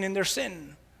practicing in their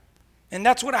sin. And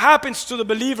that's what happens to the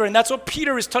believer, and that's what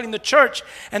Peter is telling the church.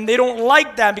 And they don't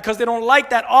like that. Because they don't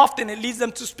like that often, it leads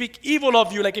them to speak evil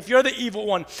of you, like if you're the evil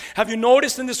one. Have you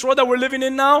noticed in this world that we're living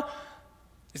in now?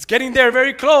 It's getting there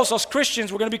very close. Us Christians,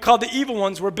 we're going to be called the evil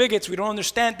ones. We're bigots. We don't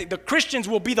understand. The Christians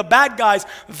will be the bad guys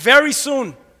very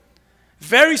soon.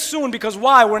 Very soon, because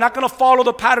why? We're not going to follow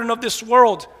the pattern of this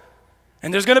world.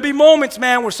 And there's going to be moments,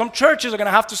 man, where some churches are going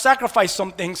to have to sacrifice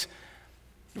some things.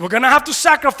 We're going to have to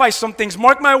sacrifice some things.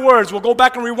 Mark my words. We'll go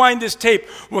back and rewind this tape.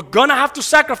 We're going to have to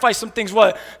sacrifice some things.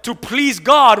 What? To please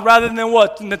God rather than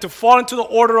what? Than to fall into the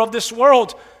order of this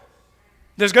world.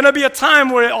 There's going to be a time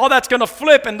where all that's going to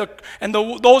flip, and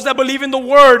those that believe in the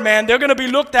word, man, they're going to be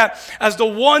looked at as the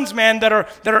ones, man, that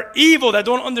are evil, that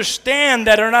don't understand,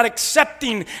 that are not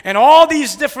accepting, and all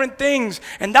these different things.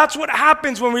 And that's what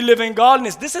happens when we live in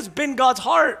godliness. This has been God's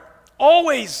heart,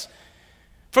 always.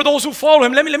 For those who follow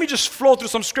him, let me just flow through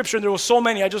some scripture. There were so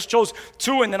many. I just chose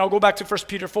 2, and then I'll go back to 1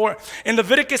 Peter 4. In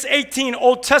Leviticus 18,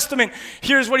 Old Testament,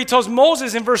 here's what he tells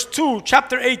Moses in verse 2,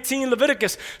 chapter 18,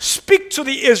 Leviticus. Speak to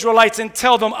the Israelites and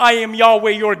tell them, I am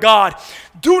Yahweh your God.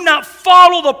 Do not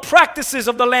follow the practices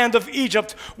of the land of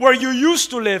Egypt where you used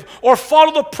to live, or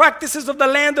follow the practices of the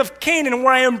land of Canaan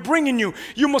where I am bringing you.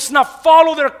 You must not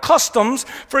follow their customs,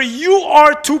 for you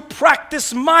are to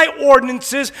practice my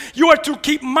ordinances. You are to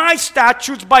keep my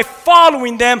statutes by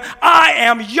following them. I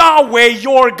am Yahweh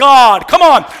your God. Come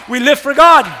on, we live for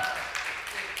God.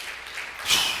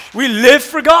 We live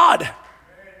for God.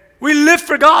 We live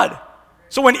for God.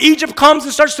 So when Egypt comes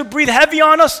and starts to breathe heavy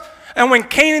on us, And when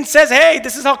Canaan says, hey,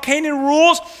 this is how Canaan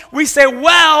rules, we say,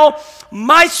 well,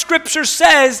 my scripture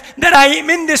says that I am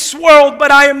in this world,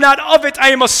 but I am not of it. I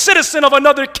am a citizen of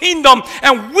another kingdom.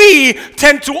 And we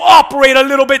tend to operate a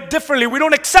little bit differently. We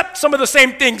don't accept some of the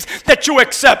same things that you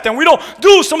accept. And we don't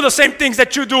do some of the same things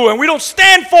that you do. And we don't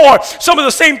stand for some of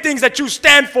the same things that you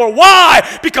stand for.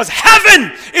 Why? Because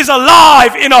heaven is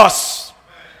alive in us.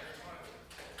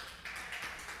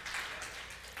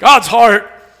 God's heart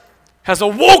has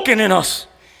awoken in us.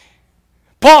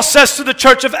 Paul says to the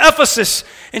church of Ephesus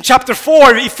in chapter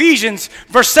 4 of Ephesians,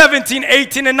 verse 17,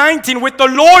 18, and 19, with the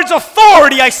Lord's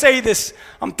authority I say this.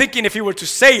 I'm thinking if he were to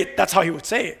say it, that's how he would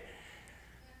say it.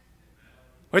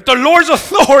 With the Lord's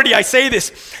authority I say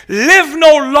this. Live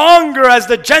no longer as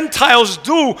the Gentiles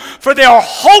do, for they are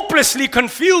hopelessly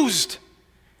confused.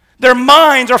 Their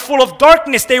minds are full of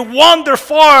darkness. They wander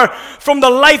far from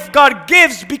the life God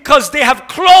gives because they have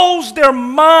closed their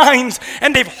minds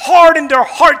and they've hardened their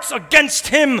hearts against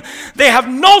Him. They have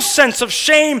no sense of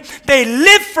shame. They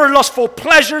live for lustful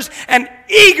pleasures and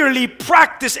eagerly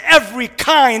practice every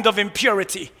kind of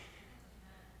impurity.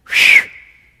 Whew.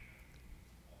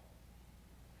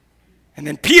 And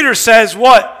then Peter says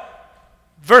what?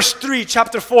 Verse 3,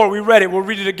 chapter 4, we read it. We'll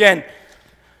read it again.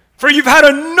 For you've had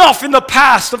enough in the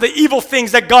past of the evil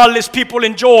things that godless people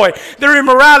enjoy. Their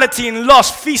immorality and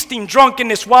lust, feasting,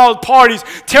 drunkenness, wild parties,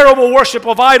 terrible worship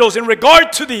of idols. In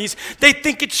regard to these, they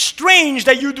think it strange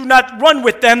that you do not run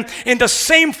with them in the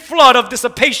same flood of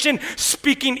dissipation,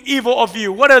 speaking evil of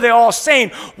you. What are they all saying?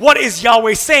 What is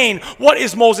Yahweh saying? What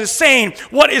is Moses saying?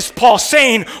 What is Paul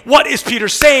saying? What is Peter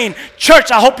saying?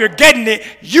 Church, I hope you're getting it.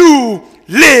 You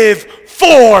live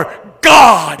for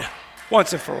God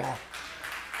once and for all.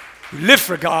 You live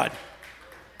for God.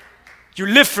 You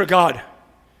live for God.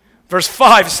 Verse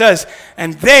 5 says,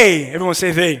 and they, everyone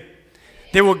say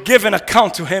they will give an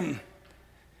account to Him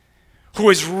who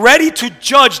is ready to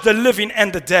judge the living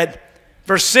and the dead.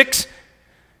 Verse 6,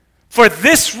 for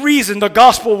this reason the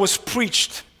gospel was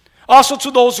preached also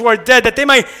to those who are dead, that they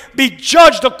might be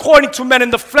judged according to men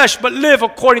in the flesh, but live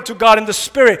according to God in the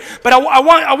spirit. But I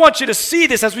want you to see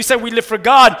this. As we said, we live for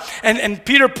God. And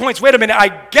Peter points, wait a minute, I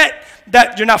get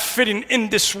that you're not fitting in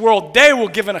this world. They will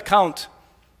give an account.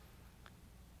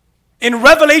 In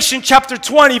Revelation chapter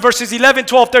 20, verses 11,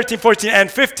 12, 13, 14, and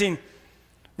 15,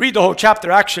 read the whole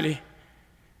chapter actually.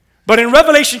 But in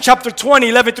Revelation chapter 20,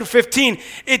 11 through 15,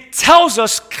 it tells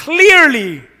us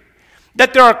clearly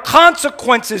that there are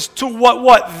consequences to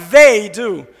what they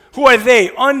do. Who are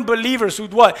they? Unbelievers who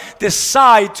what?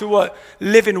 Decide to what?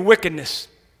 Live in wickedness.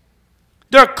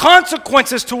 There are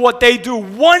consequences to what they do.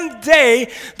 One day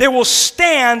they will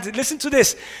stand, listen to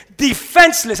this,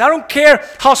 defenseless. I don't care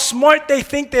how smart they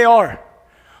think they are,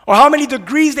 or how many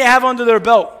degrees they have under their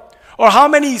belt, or how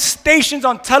many stations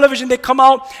on television they come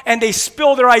out and they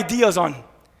spill their ideas on.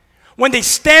 When they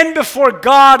stand before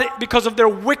God because of their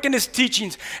wickedness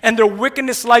teachings and their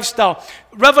wickedness lifestyle,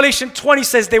 Revelation 20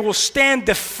 says they will stand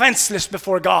defenseless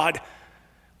before God.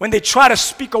 When they try to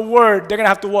speak a word, they're going to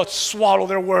have to what? Swallow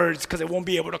their words because it won't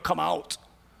be able to come out.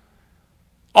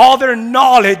 All their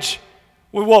knowledge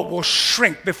will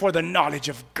shrink before the knowledge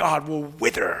of God will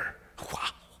wither. Wow.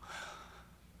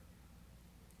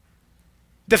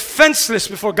 Defenseless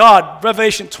before God,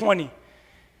 Revelation 20.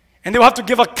 And they will have to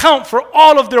give account for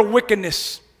all of their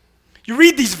wickedness. You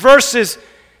read these verses,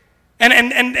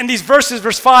 and these verses,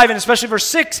 verse 5 and especially verse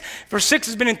 6. Verse 6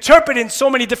 has been interpreted in so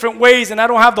many different ways, and I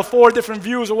don't have the 4 different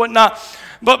views or whatnot.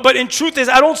 But in truth is,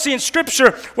 I don't see in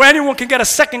Scripture where anyone can get a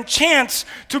second chance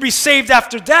to be saved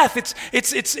after death.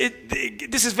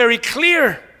 This is very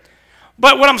clear.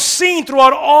 But what I'm seeing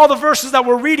throughout all the verses that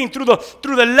we're reading, through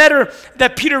the letter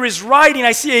that Peter is writing,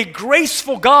 I see a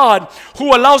graceful God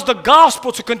who allows the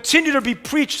gospel to continue to be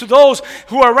preached to those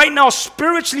who are right now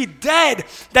spiritually dead,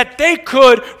 that they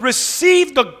could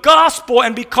receive the gospel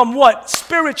and become what?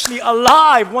 Spiritually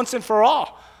alive once and for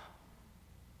all.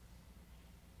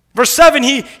 Verse 7,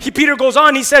 Peter goes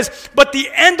on, he says, but the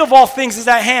end of all things is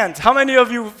at hand. How many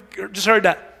of you just heard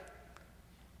that?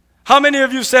 How many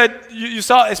of you said, you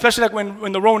saw, especially like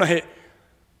when the Rona hit,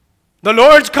 the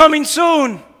Lord's coming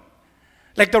soon.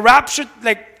 Like the rapture,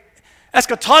 like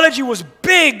eschatology was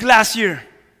big last year.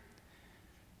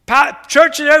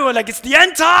 Church and everyone, like, it's the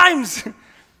end times.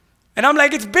 And I'm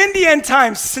like, it's been the end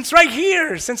times since right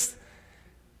here, since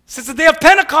the day of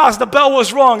Pentecost, the bell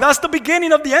was rung. That's the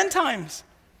beginning of the end times.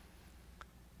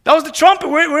 That was the trumpet.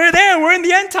 We're there. We're in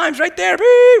the end times right there.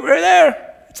 We're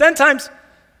there. It's end times.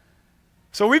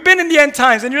 So we've been in the end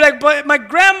times. And you're like, but my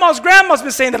grandma's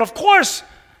been saying that. Of course.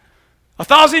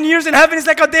 1,000 years in heaven is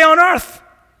like a day on earth.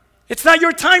 It's not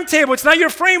your timetable. It's not your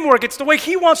framework. It's the way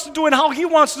He wants to do it and how He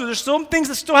wants to do it. There's some things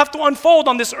that still have to unfold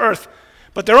on this earth,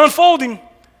 but they're unfolding.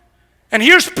 And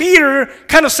here's Peter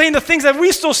kind of saying the things that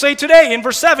we still say today. In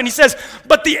verse 7, he says,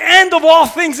 but the end of all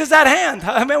things is at hand.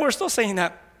 I mean, we're still saying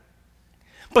that.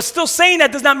 But still saying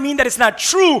that does not mean that it's not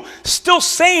true. Still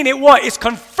saying it what? It's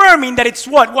confirming that it's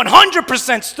what?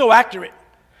 100% still accurate.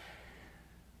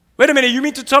 Wait a minute, you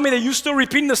mean to tell me that you're still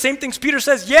repeating the same things Peter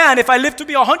says? Yeah, and if I live to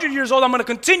be 100 years old, I'm going to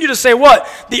continue to say what?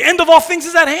 The end of all things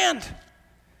is at hand.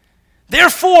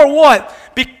 Therefore, what?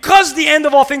 Because the end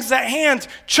of all things is at hand,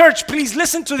 church, please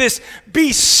listen to this.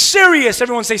 Be serious.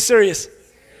 Everyone say serious.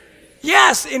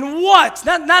 Yes, in what?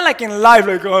 Not like in life,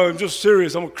 like, oh, I'm just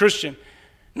serious, I'm a Christian.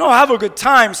 No, have a good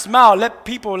time, smile, let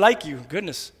people like you.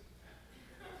 Goodness.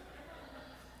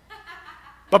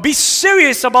 But be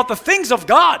serious about the things of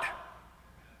God.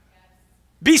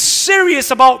 Be serious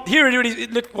about,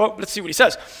 let's see what he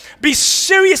says. Be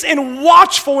serious and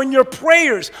watchful in your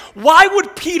prayers. Why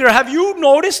would Peter, have you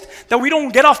noticed that we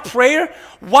don't get off prayer?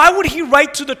 Why would he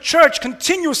write to the church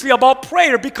continuously about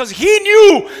prayer? Because he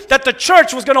knew that the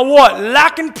church was going to what?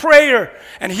 Lack in prayer.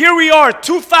 And here we are,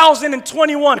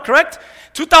 2021, correct?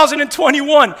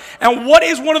 2021. And what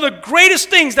is one of the greatest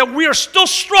things that we are still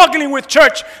struggling with,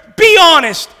 church? Be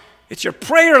honest. It's your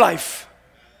prayer life.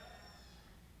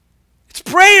 It's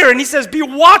prayer, and he says, be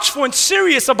watchful and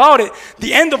serious about it.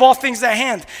 The end of all things at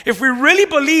hand. If we really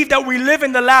believe that we live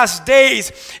in the last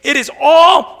days, it is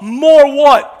all more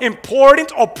what?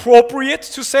 Important, appropriate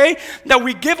to say that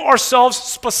we give ourselves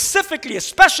specifically,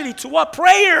 especially to what?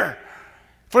 Prayer.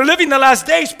 If we're living the last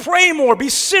days, pray more. Be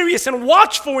serious and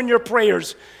watchful in your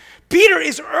prayers. Peter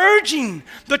is urging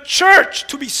the church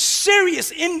to be serious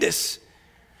in this.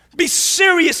 Be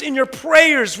serious in your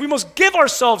prayers. We must give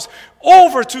ourselves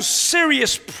over to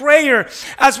serious prayer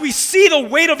as we see the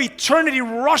weight of eternity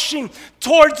rushing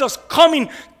towards us, coming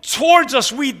towards us.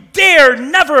 We dare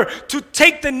never to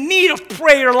take the need of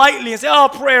prayer lightly and say, oh,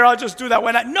 prayer, I'll just do that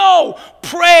when I... No,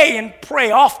 pray and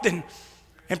pray often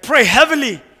and pray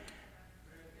heavily.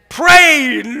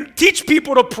 Pray, teach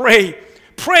people to pray.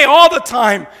 Pray all the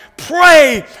time.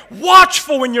 Pray,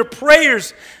 watchful in your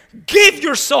prayers. Give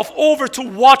yourself over to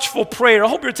watchful prayer. I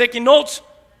hope you're taking notes.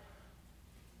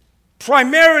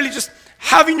 Primarily just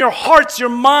having your hearts, your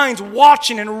minds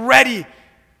watching and ready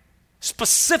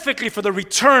specifically for the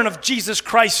return of Jesus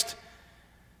Christ.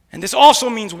 And this also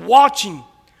means watching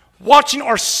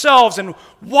ourselves and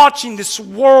watching this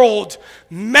world,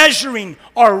 measuring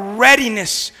our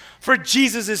readiness for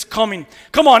Jesus' coming.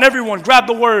 Come on, everyone, grab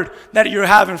the word that you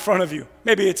have in front of you.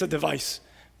 Maybe it's a device.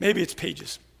 Maybe it's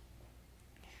pages.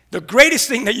 The greatest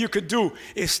thing that you could do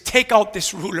is take out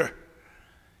this ruler,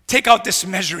 take out this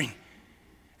measuring,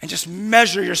 and just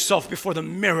measure yourself before the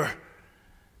mirror.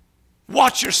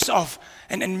 Watch yourself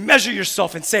and measure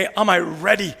yourself and say, am I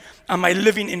ready? Am I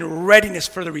living in readiness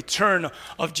for the return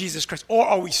of Jesus Christ? Or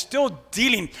are we still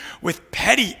dealing with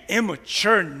petty,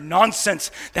 immature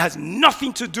nonsense that has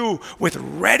nothing to do with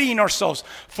readying ourselves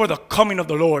for the coming of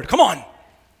the Lord? Come on.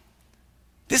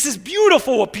 This is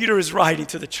beautiful what Peter is writing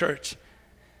to the church.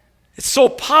 It's so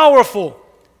powerful.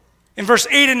 In verse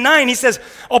 8 and 9, he says,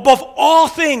 above all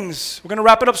things, we're going to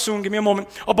wrap it up soon, give me a moment.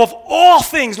 Above all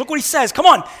things, look what he says. Come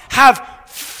on, have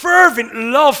fervent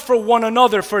love for one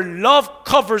another, for love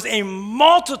covers a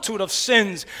multitude of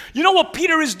sins. You know what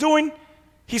Peter is doing?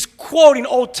 He's quoting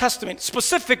Old Testament.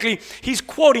 Specifically, he's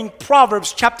quoting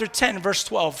Proverbs chapter 10, verse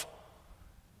 12.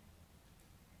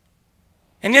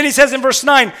 And then he says in verse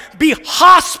 9, be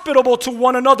hospitable to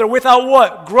one another without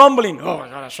what? Grumbling. Oh,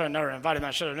 God, I should have never invited them.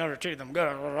 I should have never treated them good.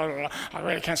 I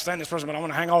really can't stand this person, but I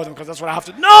want to hang out with them because that's what I have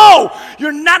to do. No!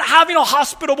 You're not having a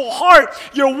hospitable heart.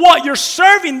 You're what? You're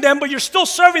serving them, but you're still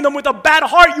serving them with a bad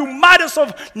heart. You might as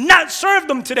well not serve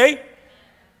them today.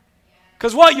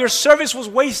 Because what? Your service was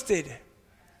wasted.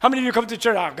 How many of you come to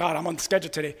church? Oh, God, I'm on the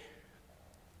schedule today.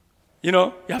 You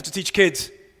know, you have to teach kids.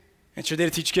 It's your day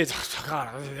to teach kids. Oh, God,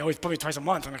 they always put me twice a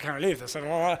month and I can't leave. I said,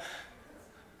 well,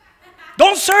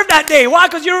 don't serve that day. Why?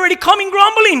 Because you're already coming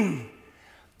grumbling.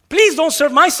 Please don't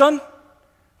serve my son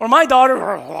or my daughter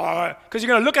because you're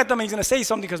going to look at them and he's going to say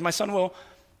something because my son will.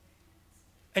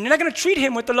 And you're not going to treat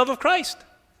him with the love of Christ.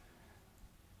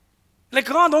 Like,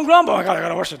 come on, don't grumble. I got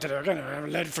to worship today. I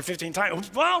haven't led for 15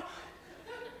 times. Well,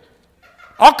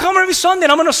 I'll come every Sunday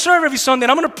and I'm going to serve every Sunday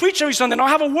and I'm going to preach every Sunday and I'll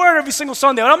have a word every single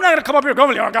Sunday. And I'm not going to come up here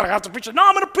grumbling, oh, God, I have to preach. No,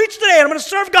 I'm going to preach today and I'm going to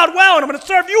serve God well and I'm going to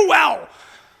serve you well.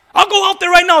 I'll go out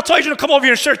there right now and tell you to come over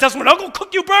here and share testimony. I'll go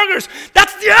cook you burgers.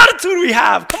 That's the attitude we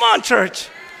have. Come on, church.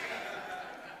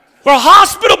 We're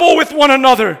hospitable with one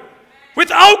another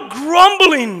without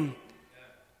grumbling.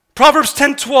 Proverbs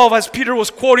 10:12, as Peter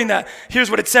was quoting that, here's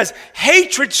what it says.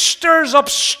 Hatred stirs up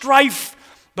strife,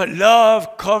 but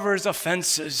love covers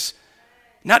offenses.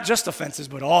 Not just offenses,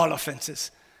 but all offenses.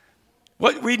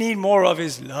 What we need more of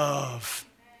is love.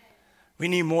 We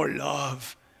need more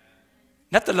love.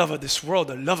 Not the love of this world,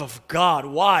 the love of God.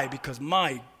 Why? Because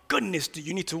my goodness, do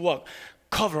you need to what?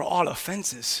 Cover all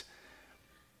offenses.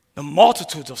 The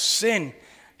multitudes of sin,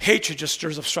 hatred just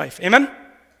stirs up strife. Amen?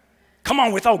 Come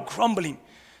on, without grumbling.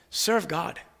 Serve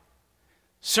God.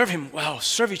 Serve Him well.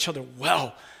 Serve each other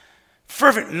well.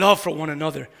 Fervent love for one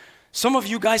another. Some of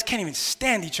you guys can't even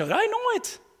stand each other. I know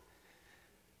it.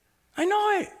 I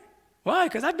know it. Why?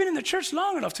 Because I've been in the church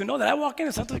long enough to know that I walk in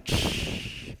and something like,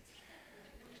 they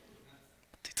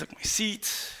took my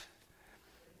seat.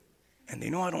 And they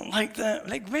know I don't like that.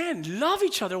 Like, man, love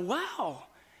each other well.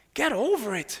 Get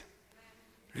over it.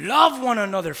 Love one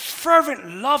another. Fervent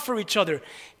love for each other.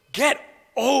 Get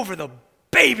over the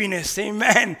babiness.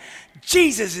 Amen.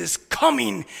 Jesus is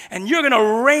coming, and you're going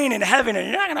to reign in heaven, and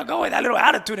you're not going to go with that little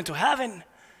attitude into heaven.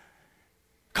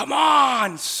 Come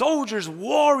on, soldiers,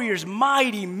 warriors,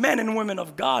 mighty men and women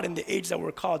of God in the age that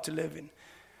we're called to live in.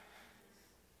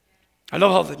 I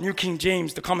love how the New King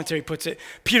James, the commentary puts it.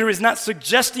 Peter is not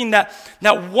suggesting that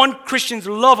one Christian's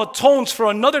love atones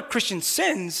for another Christian's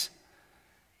sins,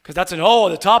 because that's an whole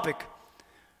other topic.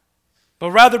 But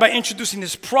rather, by introducing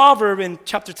this proverb in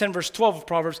chapter 10, verse 12 of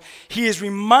Proverbs, he is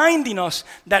reminding us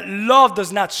that love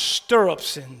does not stir up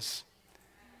sins.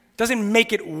 Doesn't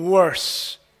make it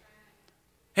worse.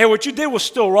 Hey, what you did was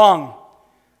still wrong,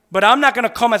 but I'm not going to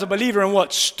come as a believer and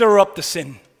what? Stir up the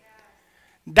sin.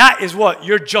 That is what?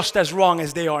 You're just as wrong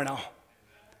as they are now.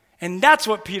 And that's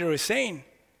what Peter is saying.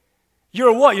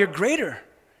 You're what? You're greater.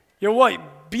 You're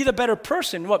what? Be the better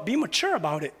person. What? Be mature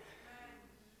about it.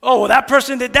 Oh, well, that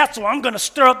person did that, so I'm going to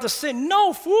stir up the sin.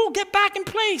 No, fool, get back in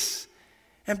place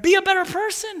and be a better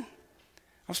person.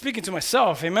 I'm speaking to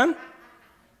myself, amen?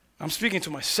 I'm speaking to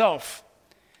myself.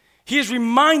 He is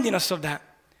reminding us of that.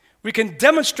 We can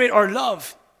demonstrate our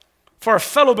love for our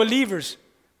fellow believers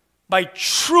by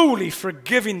truly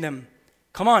forgiving them.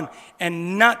 Come on,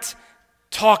 and not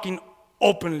talking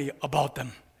openly about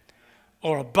them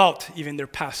or about even their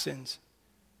past sins.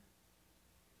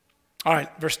 All right,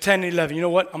 verse 10 and 11. You know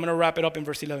what? I'm going to wrap it up in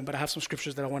verse 11, but I have some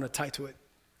scriptures that I want to tie to it.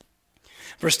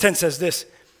 Verse 10 says this,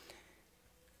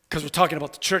 because we're talking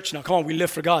about the church now. Come on, we live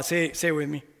for God. Say it with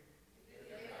me.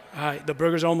 All right, the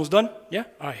burgers are almost done? Yeah?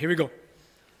 All right, here we go.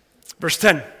 Verse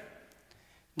 10.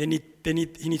 He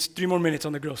needs 3 more minutes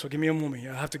on the grill, so give me a moment.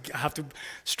 I have to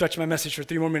stretch my message for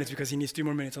 3 more minutes because he needs 3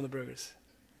 more minutes on the burgers.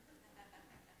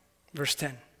 Verse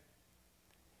 10.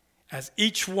 As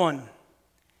each one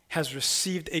has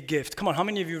received a gift. Come on, how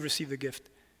many of you have received a gift?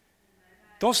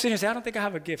 Don't sit here and say, I don't think I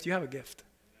have a gift. You have a gift.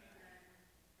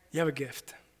 You have a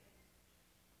gift.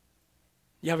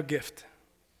 You have a gift.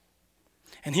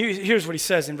 And here's what he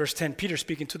says in verse 10. Peter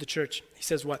speaking to the church. He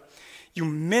says what? You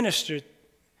ministered.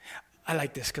 I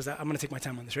like this because I'm going to take my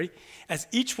time on this. Ready? As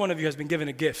each one of you has been given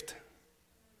a gift,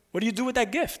 what do you do with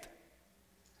that gift?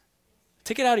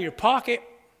 Take it out of your pocket.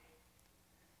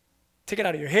 Take it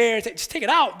out of your hair. Just take it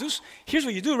out. Here's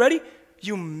what you do. Ready?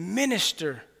 You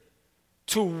minister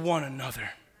to one another.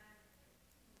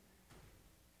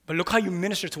 But look how you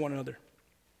minister to one another.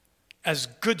 As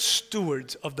good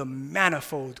stewards of the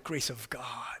manifold grace of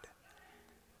God.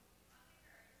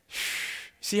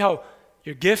 See how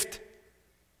your gift,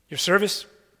 your service,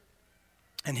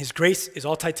 and His grace is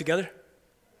all tied together?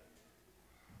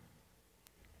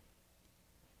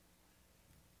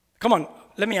 Come on,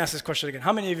 let me ask this question again.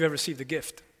 How many of you have received a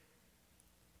gift?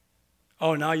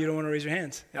 Oh, now you don't want to raise your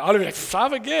hands. All of you like, I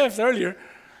have a gift earlier.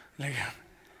 Like,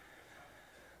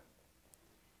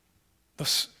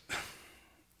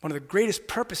 one of the greatest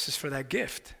purposes for that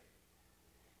gift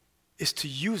is to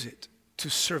use it to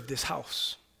serve this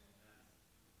house.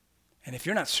 And if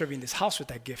you're not serving this house with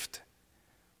that gift,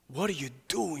 what are you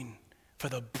doing for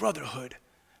the brotherhood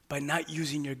by not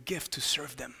using your gift to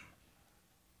serve them?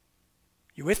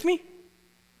 You with me?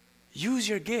 Use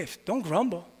your gift. Don't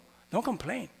grumble. Don't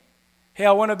complain. Hey,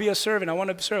 I want to be a servant. I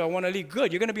want to serve. I want to lead.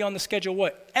 Good. You're going to be on the schedule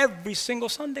what? Every single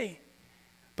Sunday.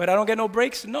 But I don't get no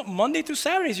breaks. No, Monday through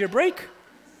Saturday is your break.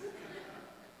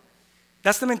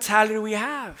 That's the mentality we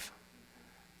have.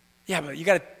 Yeah, but you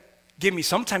got to give me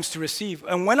sometimes to receive.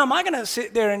 And when am I going to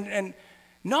sit there and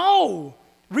no.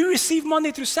 We receive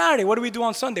Monday through Saturday. What do we do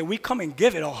on Sunday? We come and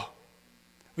give it all.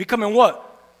 We come and what?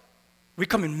 We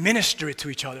come and minister it to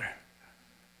each other.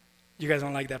 You guys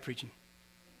don't like that preaching?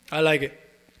 I like it.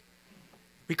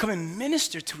 We come and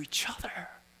minister to each other.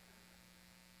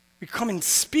 We come and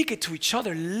speak it to each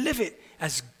other, live it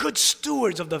as good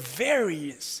stewards of the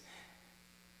various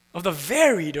of the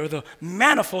varied or the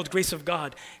manifold grace of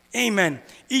God. Amen.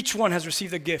 Each one has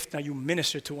received a gift. Now you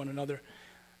minister to one another.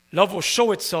 Love will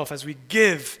show itself as we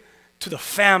give to the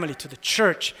family, to the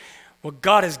church, what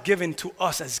God has given to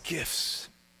us as gifts.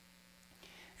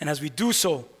 And as we do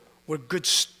so, we're good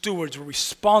stewards. We're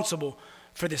responsible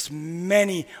for this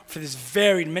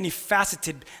varied, many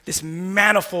faceted, this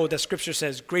manifold that Scripture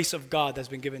says, grace of God that's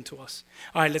been given to us.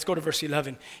 All right, let's go to verse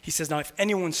 11. He says, now if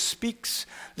anyone speaks,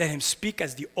 let him speak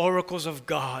as the oracles of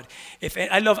God.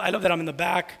 I love that I'm in the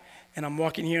back and I'm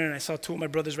walking here and I saw two of my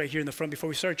brothers right here in the front before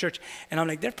we started church. And I'm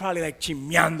like, they're probably like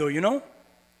chimeando, you know?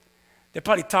 They're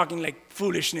probably talking like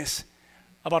foolishness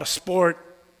about a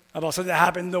sport, about something that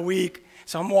happened in the week.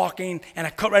 So I'm walking and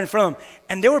I cut right in front of them.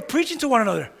 And they were preaching to one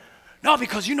another. No,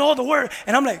 because you know the word.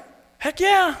 And I'm like, heck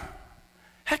yeah.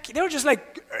 They were just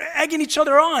like egging each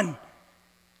other on.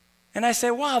 And I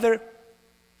said, wow,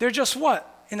 they're just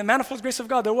what? In the manifold grace of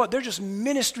God, they're what? They're just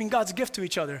ministering God's gift to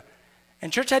each other.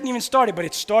 And church hadn't even started, but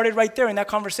it started right there in that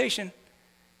conversation.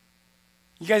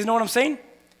 You guys know what I'm saying?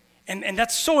 And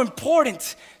that's so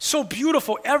important, so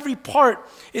beautiful. Every part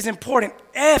is important.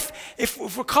 If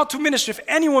we're called to minister, if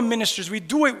anyone ministers, we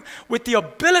do it with the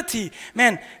ability.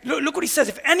 Man, look what he says.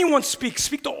 If anyone speaks,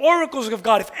 speak the oracles of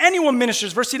God. If anyone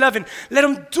ministers, verse 11, let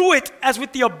him do it as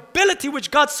with the ability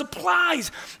which God supplies,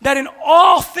 that in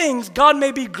all things God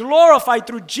may be glorified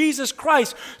through Jesus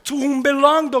Christ, to whom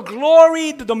belong the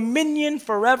glory, the dominion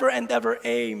forever and ever.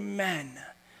 Amen.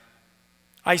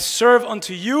 I serve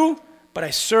unto you, but I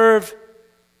serve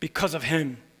because of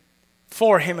him,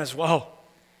 for him as well.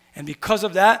 And because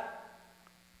of that,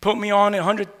 put me on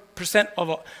 100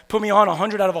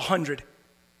 out of 100.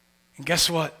 And guess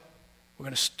what? We're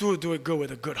going to still do it good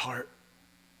with a good heart.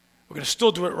 We're going to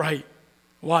still do it right.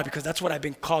 Why? Because that's what I've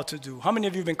been called to do. How many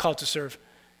of you have been called to serve?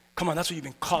 Come on, that's what you've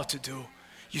been called to do.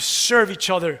 You serve each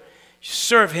other. You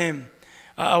serve him.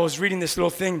 I was reading this little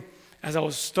thing as I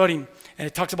was studying, and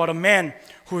it talks about a man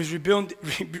who is rebuilding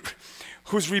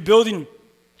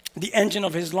the engine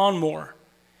of his lawnmower.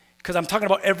 Because I'm talking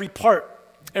about every part.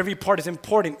 Every part is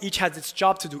important. Each has its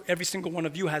job to do. Every single one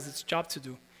of you has its job to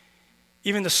do.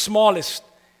 Even the smallest,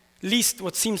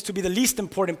 what seems to be the least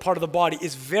important part of the body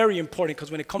is very important, because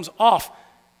when it comes off,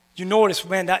 you notice,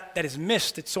 man, that is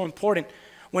missed. It's so important.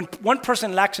 When one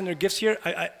person lacks in their gifts here,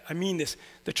 I mean this,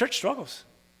 the church struggles.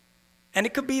 And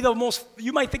it could be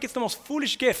you might think it's the most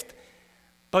foolish gift,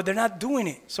 but they're not doing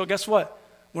it. So guess what?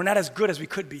 We're not as good as we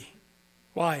could be.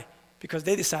 Why? Because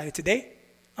they decided, today,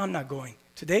 I'm not going.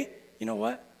 Today, you know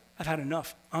what? I've had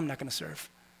enough. I'm not going to serve.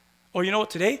 Or you know what?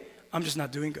 Today, I'm just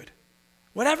not doing good.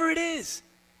 Whatever it is.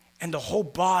 And the whole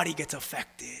body gets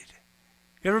affected.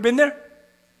 You ever been there?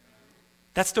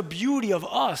 That's the beauty of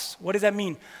us. What does that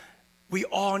mean? We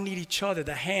all need each other.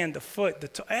 The hand, the foot, the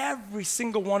toe. Every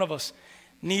single one of us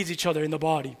needs each other in the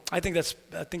body. I think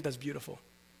that's beautiful.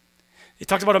 He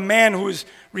talks about a man who was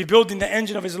rebuilding the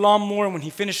engine of his lawnmower, and when he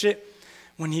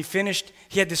finished,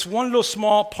 he had this one little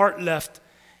small part left,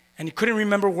 and he couldn't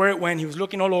remember where it went. He was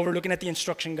looking all over, looking at the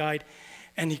instruction guide,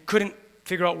 and he couldn't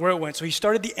figure out where it went. So he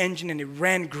started the engine, and it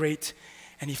ran great,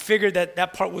 and he figured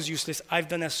that part was useless. I've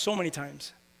done that so many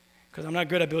times because I'm not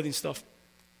good at building stuff.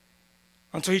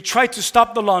 Until he tried to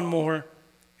stop the lawnmower,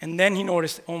 and then he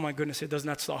noticed, oh my goodness, it does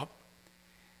not stop.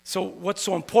 So what's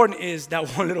so important is that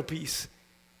one little piece.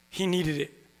 He needed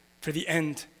it for the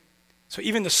end. So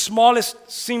even the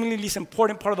smallest, seemingly least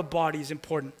important part of the body is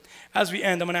important. As we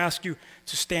end, I'm going to ask you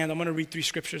to stand. I'm going to read 3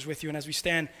 scriptures with you. And as we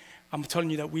stand, I'm telling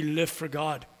you that we live for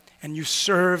God. And you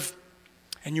serve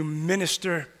and you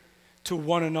minister to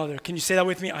one another. Can you say that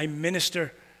with me? I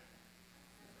minister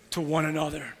to one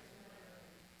another.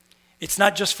 It's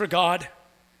not just for God,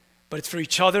 but it's for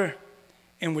each other,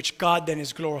 in which God then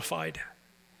is glorified.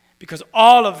 Because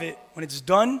all of it, when it's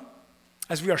done,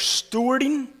 as we are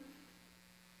stewarding,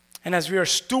 and as we are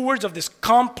stewards of this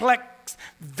complex,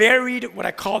 varied, what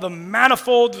I call the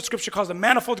manifold, what Scripture calls the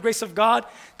manifold grace of God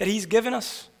that He's given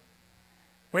us,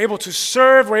 we're able to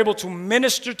serve, we're able to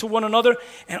minister to one another,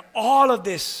 and all of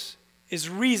this is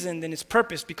reasoned in its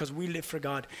purpose because we live for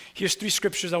God. Here's 3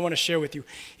 scriptures I want to share with you.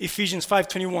 Ephesians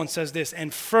 5:21 says this,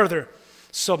 and further,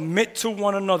 submit to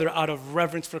one another out of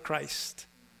reverence for Christ.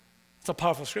 It's a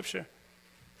powerful scripture.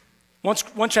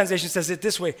 One translation says it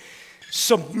this way,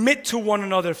 submit to one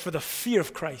another for the fear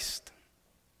of Christ.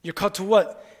 You're called to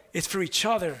what? It's for each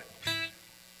other.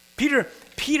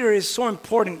 Peter is so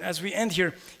important as we end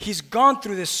here. He's gone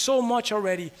through this so much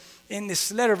already in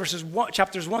this letter,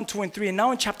 chapters 1, 2, and 3. And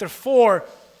now in chapter 4,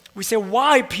 we say,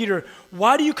 why, Peter?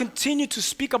 Why do you continue to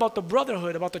speak about the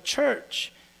brotherhood, about the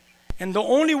church? And the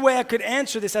only way I could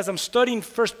answer this as I'm studying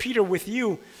 1 Peter with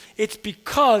you, it's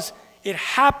because it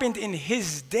happened in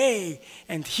his day,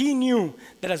 and he knew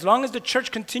that as long as the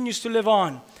church continues to live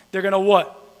on, they're going to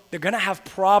what? They're going to have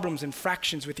problems and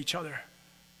fractions with each other.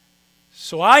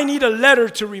 So I need a letter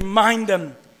to remind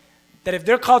them that if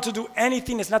they're called to do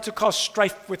anything, it's not to cause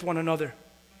strife with one another.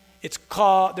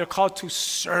 They're called to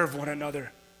serve one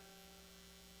another,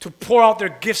 to pour out their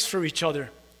gifts for each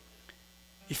other.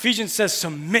 Ephesians says,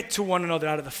 submit to one another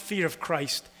out of the fear of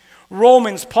Christ.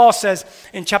 Romans, Paul says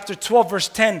in chapter 12, verse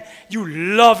 10, you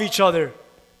love each other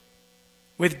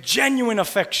with genuine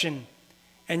affection,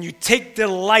 and you take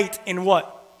delight in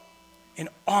what? In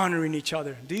honoring each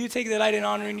other. Do you take delight in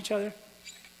honoring each other?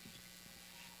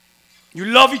 You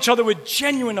love each other with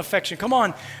genuine affection. Come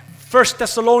on. 1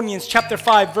 Thessalonians chapter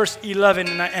 5, verse 11,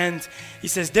 and I end. He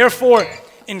says, therefore,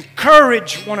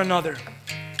 encourage one another.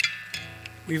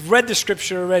 We've read the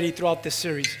scripture already throughout this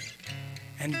series.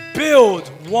 And build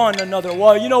one another.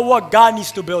 Well, you know what? God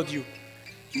needs to build you.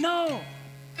 No.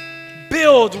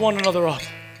 Build one another up.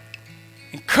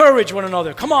 Encourage one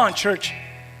another. Come on, church.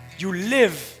 You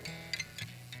live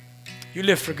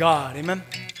for God. Amen?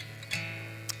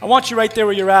 I want you right there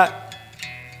where you're at,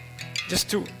 just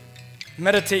to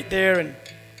meditate there and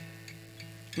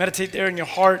meditate there in your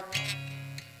heart.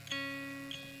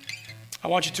 I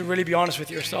want you to really be honest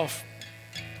with yourself.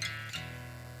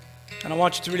 And I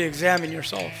want you to really examine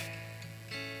yourself.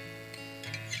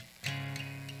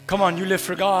 Come on, you live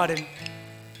for God, and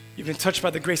you've been touched by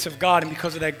the grace of God, and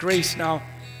because of that grace now,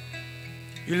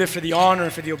 you live for the honor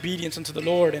and for the obedience unto the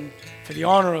Lord and for the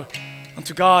honor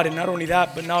unto God. And not only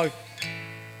that, but now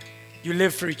you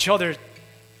live for each other.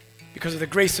 Because of the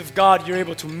grace of God, you're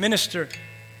able to minister,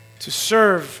 to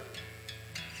serve,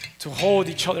 to hold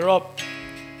each other up.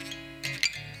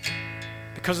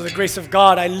 Because of the grace of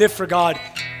God, I live for God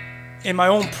in my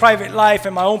own private life,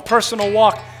 in my own personal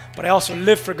walk, but I also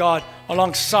live for God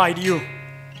alongside you.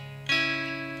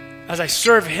 As I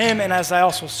serve Him and as I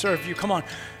also serve you. Come on.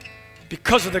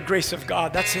 Because of the grace of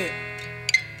God, that's it.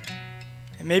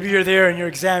 And maybe you're there and you're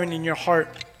examining your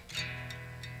heart,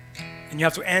 and you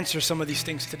have to answer some of these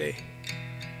things today.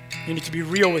 You need to be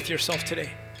real with yourself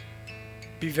today.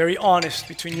 Be very honest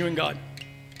between you and God.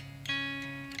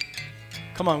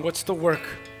 Come on, what's the work?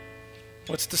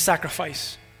 What's the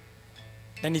sacrifice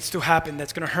that needs to happen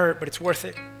that's going to hurt, but it's worth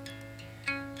it?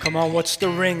 Come on, what's the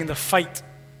ring and the fight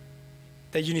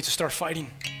that you need to start fighting?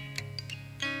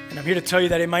 And I'm here to tell you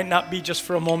that it might not be just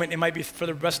for a moment. It might be for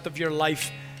the rest of your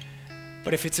life.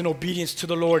 But if it's in obedience to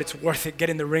the Lord, it's worth it. Get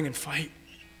in the ring and fight.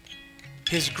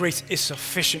 His grace is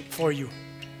sufficient for you.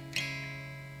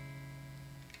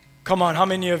 Come on, how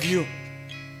many of you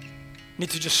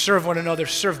need to just serve one another,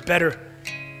 serve better?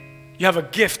 You have a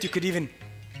gift, you could even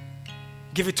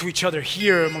give it to each other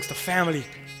here amongst the family.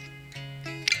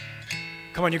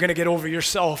 Come on, you're going to get over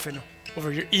yourself and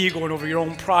over your ego and over your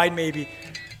own pride maybe,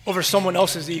 over someone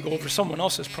else's ego, over someone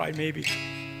else's pride maybe,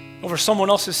 over someone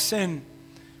else's sin,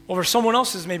 over someone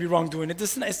else's maybe wrongdoing. It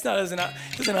doesn't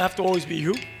have to always be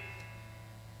you,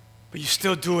 but you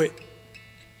still do it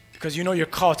because you know you're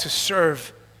called to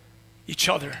serve each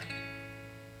other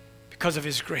because of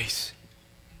His grace.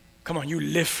 Come on, you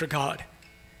live for God.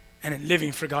 And in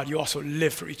living for God, you also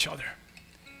live for each other.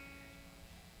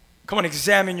 Come on,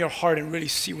 examine your heart and really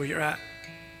see where you're at.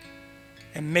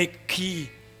 And make key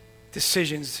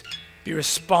decisions. Be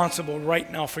responsible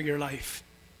right now for your life.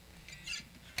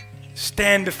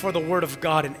 Stand before the Word of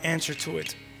God and answer to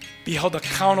it. Be held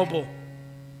accountable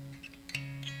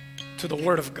to the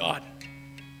Word of God.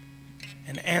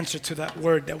 And answer to that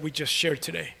word that we just shared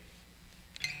today.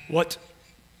 What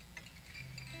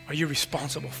are you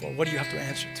responsible for? What do you have to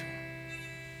answer to?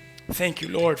 Thank you,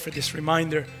 Lord, for this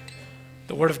reminder.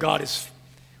 The Word of God is,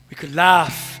 we could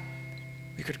laugh,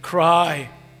 we could cry,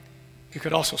 we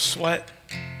could also sweat.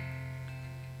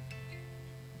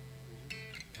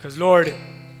 Because, Lord,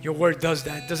 your Word does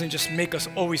that. It doesn't just make us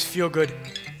always feel good.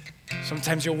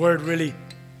 Sometimes your Word really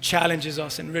challenges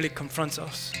us and really confronts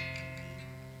us.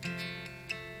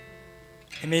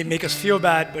 It may make us feel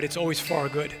bad, but it's always for our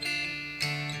good.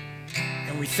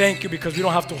 And we thank you because we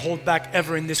don't have to hold back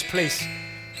ever in this place,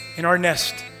 in our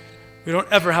nest. We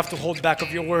don't ever have to hold back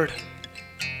of your word.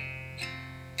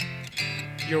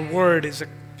 Your word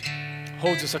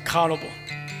holds us accountable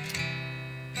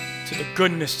to the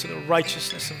goodness, to the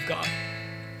righteousness of God.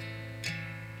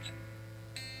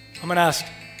 I'm going to ask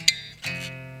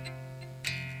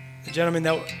the gentleman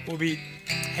that will be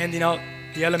handing out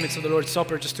the elements of the Lord's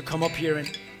Supper just to come up here,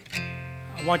 and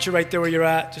I want you right there where you're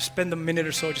at. Just spend a minute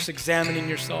or so just examining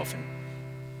yourself and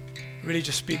really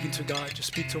just speaking to God. Just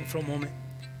speak to Him for a moment.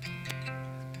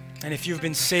 And if you've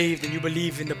been saved and you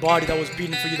believe in the body that was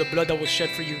beaten for you, the blood that was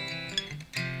shed for you,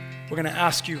 we're going to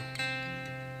ask you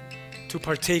to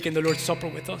partake in the Lord's Supper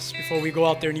with us before we go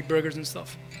out there and eat burgers and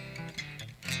stuff.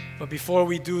 But before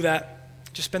we do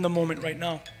that, just spend a moment right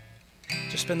now.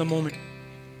 Just spend a moment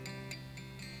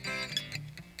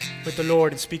with the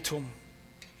Lord and speak to Him.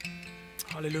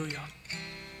 Hallelujah.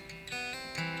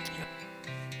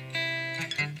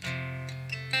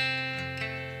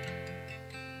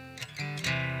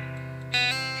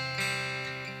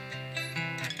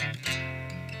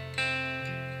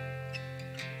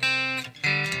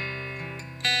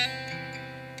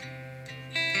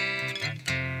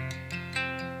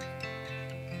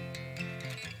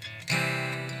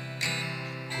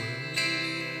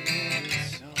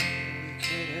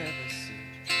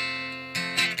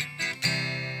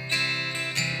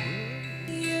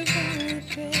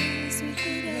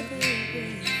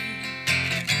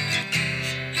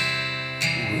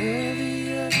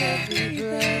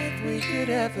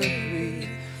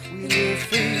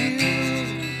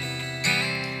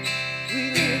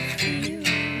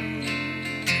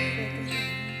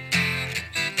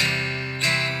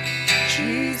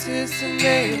 Jesus, the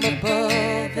name above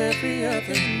every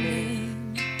other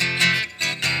name.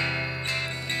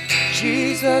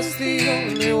 Jesus, the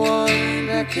only one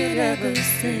that could ever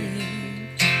save.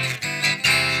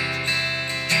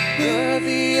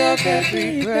 Worthy of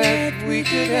every breath we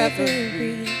could ever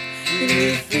breathe. We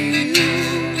live for you.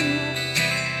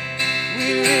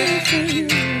 We live for you.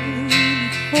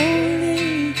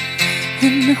 Holy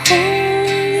and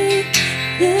holy,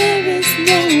 there is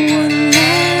no one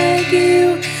like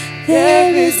you.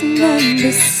 There is none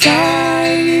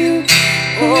beside you.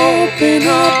 Open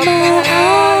up my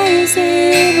eyes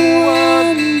in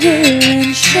wonder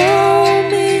and show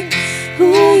me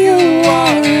who you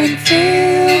are and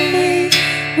fill me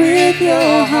with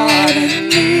your heart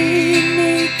and lead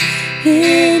me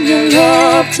in your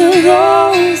love to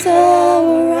those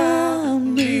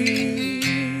around me.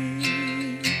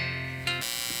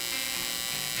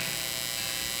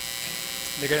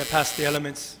 They're going to pass the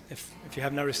elements if you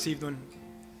have not received one.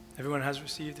 Everyone has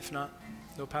received. If not,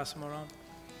 they'll pass them around.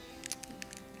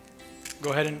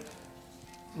 Go ahead and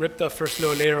rip the first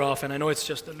little layer off. And I know it's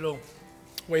just a little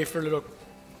wafer, I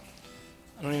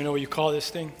don't even know what you call this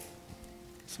thing.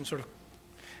 Some sort of,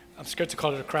 I'm scared to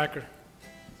call it a cracker.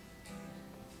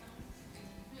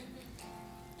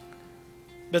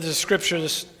 But there's a scripture,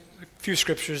 there's a few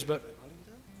scriptures, but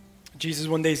Jesus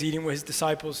one day is eating with his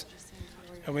disciples.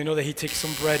 And we know that he takes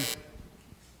some bread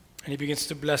and he begins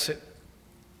to bless it.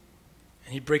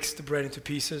 And he breaks the bread into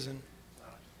pieces. And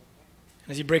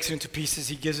as he breaks it into pieces,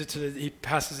 he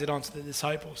passes it on to the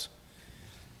disciples.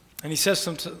 And he says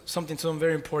something to them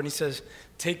very important. He says,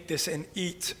 "Take this and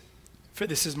eat, for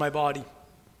this is my body."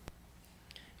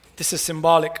 This is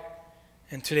symbolic.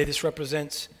 And today this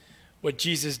represents what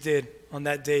Jesus did on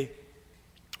that day,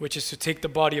 which is to take the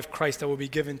body of Christ that will be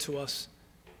given to us.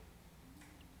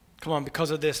 Come on,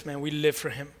 because of this, man, we live for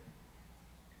him.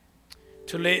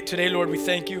 Today, Lord, we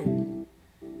thank you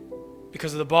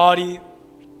because of the body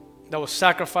that was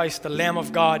sacrificed, the Lamb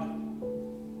of God,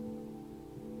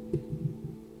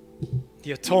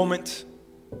 the atonement,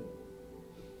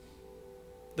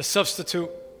 the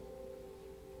substitute.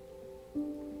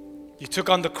 You took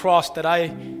on the cross that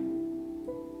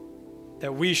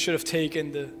we should have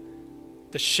taken,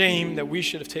 the shame that we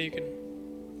should have taken.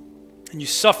 And you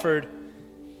suffered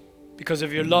because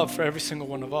of your love for every single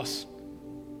one of us.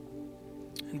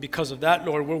 And because of that,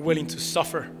 Lord, we're willing to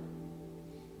suffer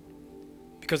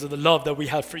because of the love that we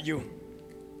have for you,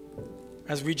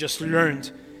 as we just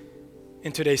learned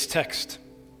in today's text.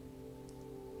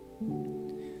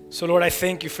 So, Lord, I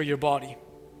thank you for your body.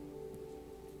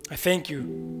 I thank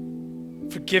you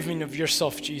for giving of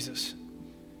yourself, Jesus,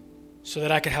 so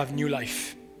that I could have new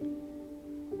life,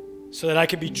 so that I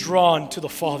could be drawn to the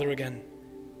Father again.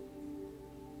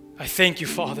 I thank you,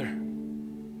 Father,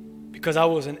 because I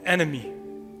was an enemy.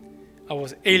 I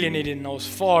was alienated and I was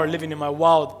far, living in my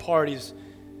wild parties,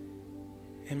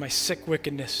 in my sick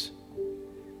wickedness.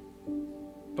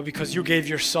 But because you gave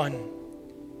your Son,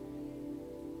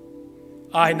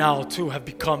 I now too have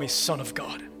become a son of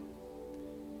God.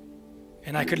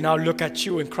 And I could now look at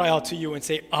you and cry out to you and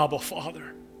say, Abba,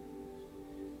 Father.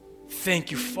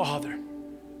 Thank you, Father,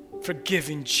 for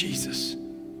giving Jesus,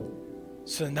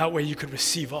 so in that way you could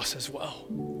receive us as well.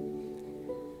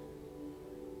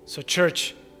 So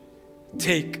church,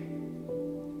 take,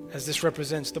 as this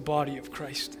represents the body of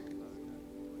Christ.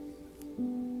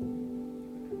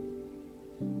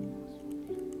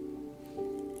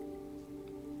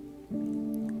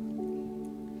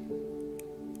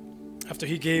 After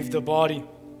he gave the body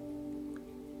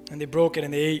and they broke it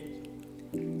and they ate,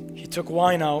 he took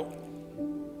wine out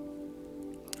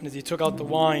And as he took out the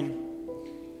wine,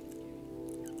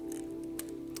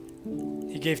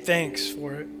 he gave thanks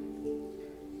for it.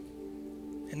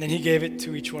 And then he gave it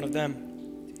to each one of them.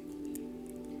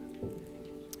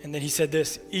 And then he said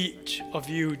this, each of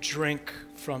you drink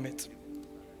from it.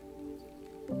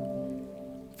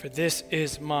 For this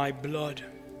is my blood,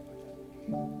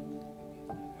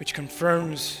 which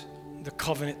confirms the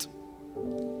covenant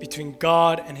between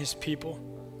God and his people.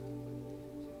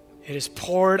 It is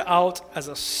poured out as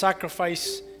a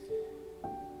sacrifice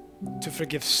to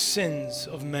forgive sins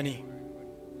of many.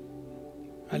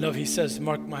 I love, he says,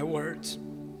 mark my words.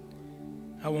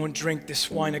 I won't drink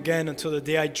this wine again until the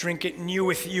day I drink it new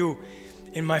with you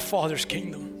in my Father's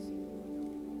kingdom.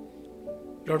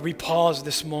 Lord, we pause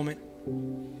this moment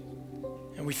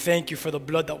and we thank you for the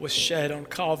blood that was shed on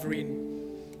Calvary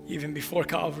and even before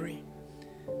Calvary.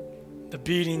 The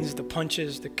beatings, the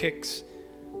punches, the kicks,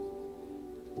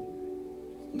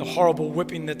 the horrible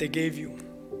whipping that they gave you.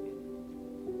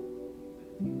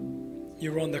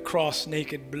 You were on the cross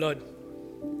naked, blood,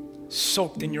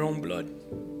 soaked in your own blood.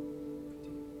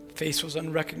 Face was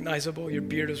unrecognizable, your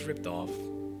beard was ripped off.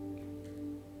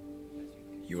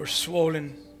 You were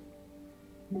swollen.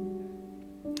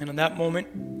 And in that moment,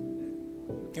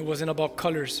 it wasn't about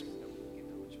colors.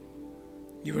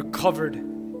 You were covered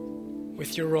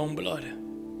with your own blood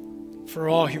for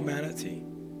all humanity.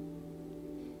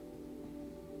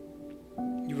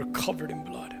 You were covered in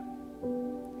blood.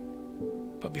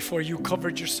 But before you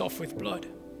covered yourself with blood,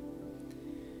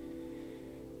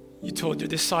 you told your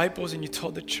disciples and you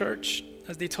told the church,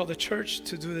 as they told the church,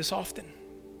 to do this often.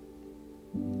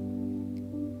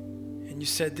 And you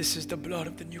said, this is the blood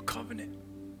of the new covenant,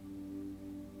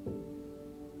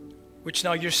 which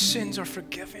now your sins are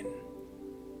forgiven.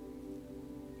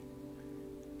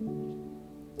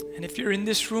 And if you're in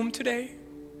this room today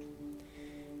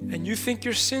and you think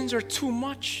your sins are too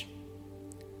much,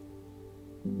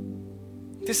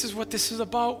 this is what this is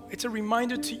about. It's a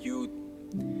reminder to you,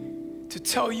 to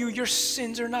tell you your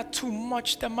sins are not too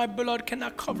much, that my blood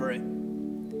cannot cover it,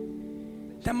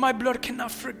 that my blood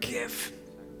cannot forgive.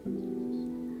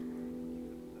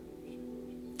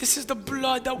 This is the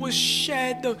blood that was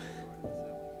shed.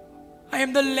 I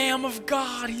am the Lamb of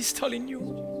God, he's telling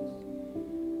you.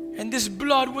 And this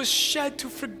blood was shed to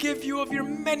forgive you of your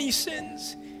many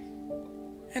sins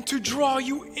and to draw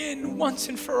you in once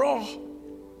and for all.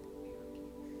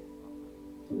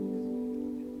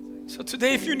 So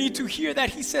today, if you need to hear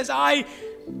that, he says, I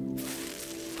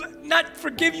not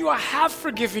forgive you, I have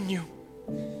forgiven you.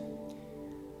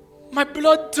 My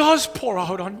blood does pour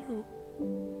out on you.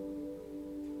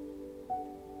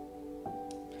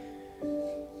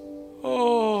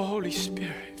 Oh, Holy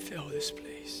Spirit, fill this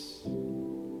place.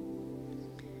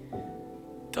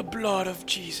 The blood of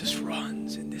Jesus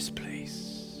runs in this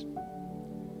place.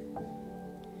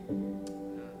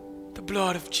 The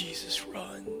blood of Jesus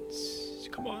runs.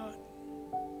 Come on.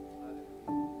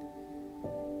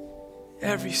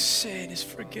 Every sin is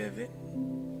forgiven.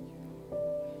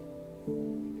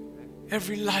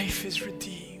 Every life is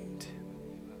redeemed.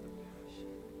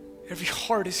 Every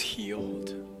heart is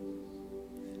healed.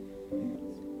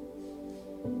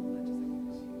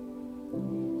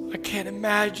 I can't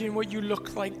imagine what you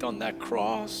looked like on that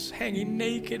cross, hanging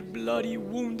naked, bloody,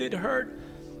 wounded, hurt.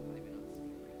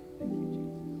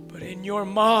 But in your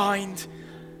mind,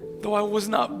 though I was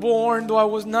not born, though I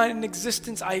was not in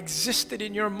existence, I existed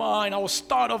in your mind. I was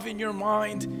thought of in your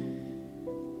mind.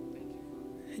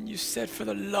 And you said, for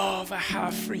the love I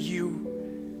have for you,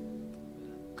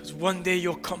 because one day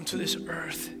you'll come to this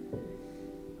earth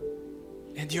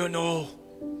and you'll know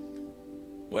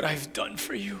what I've done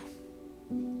for you.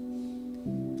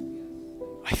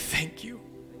 I thank you.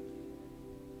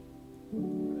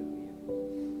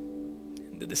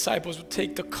 And the disciples would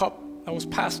take the cup that was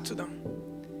passed to them,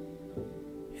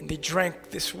 and they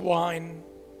drank this wine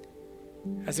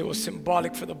as it was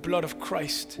symbolic for the blood of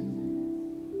Christ,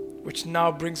 which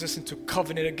now brings us into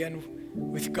covenant again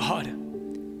with God. And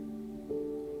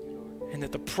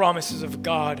that the promises of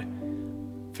God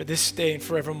for this day and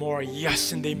forevermore are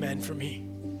yes and amen for me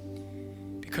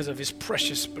because of his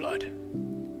precious blood.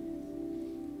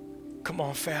 Come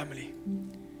on, family.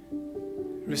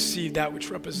 Receive that which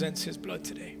represents his blood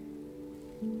today.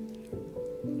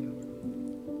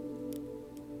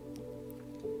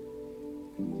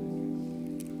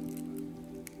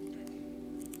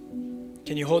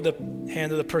 Can you hold the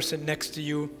hand of the person next to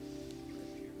you?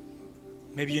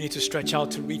 Maybe you need to stretch out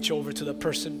to reach over to the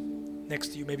person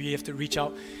next to you. Maybe you have to reach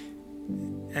out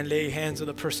and lay hands on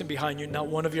the person behind you. Not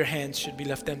one of your hands should be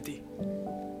left empty.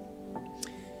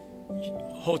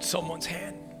 Hold someone's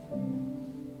hand.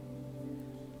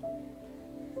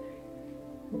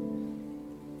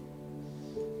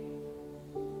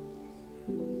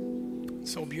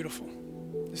 So beautiful.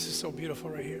 This is so beautiful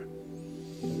right here.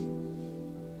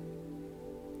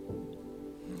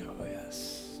 Oh,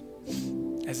 yes.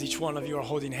 As each one of you are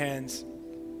holding hands,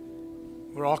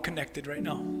 we're all connected right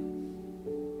now.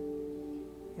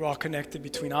 We're all connected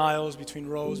between aisles, between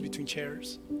rows, between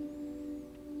chairs.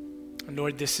 And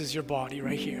Lord, this is your body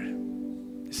right here.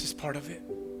 This is part of it.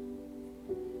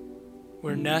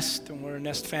 We're Nest, and we're a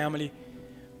Nest family,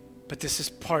 but this is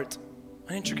part,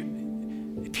 an intricate,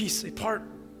 a piece, a part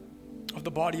of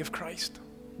the body of Christ.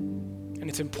 And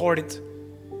it's important.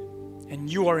 And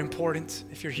you are important.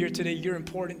 If you're here today, you're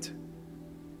important.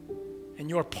 And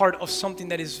you are part of something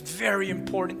that is very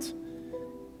important.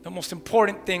 The most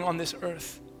important thing on this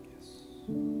earth.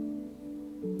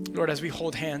 Lord, as we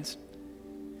hold hands,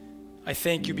 I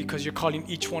thank you because you're calling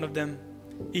each one of them,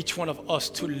 each one of us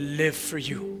to live for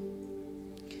you.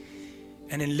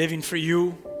 And in living for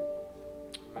you,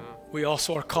 we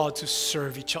also are called to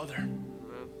serve each other.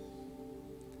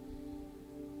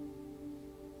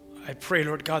 I pray,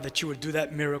 Lord God, that you would do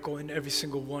that miracle in every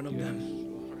single one of them.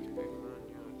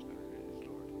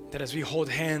 That as we hold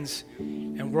hands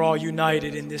and we're all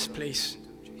united in this place,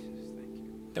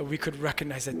 that we could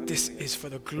recognize that this is for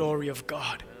the glory of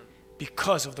God,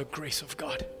 because of the grace of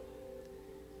God.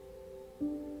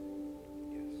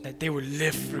 That they would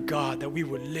live for God, that we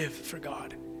would live for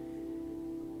God,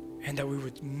 and that we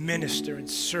would minister and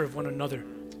serve one another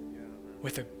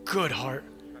with a good heart,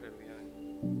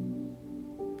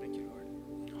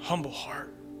 humble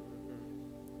heart.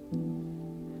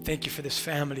 Thank you for this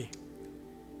family.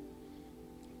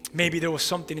 Maybe there was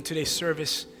something in today's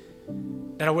service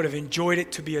that I would have enjoyed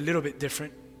it to be a little bit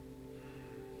different.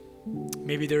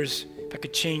 Maybe if I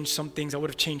could change some things, I would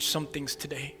have changed some things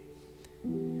today.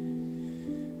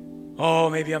 Oh,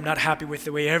 maybe I'm not happy with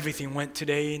the way everything went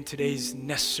today in today's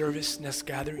Nest service, Nest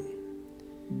gathering.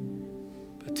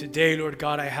 But today, Lord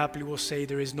God, I happily will say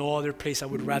there is no other place I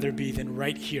would rather be than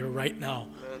right here, right now,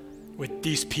 with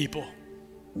these people.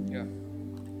 Yeah.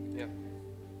 Yeah.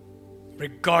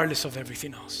 Regardless of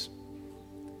everything else.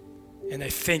 And I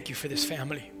thank you for this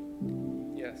family.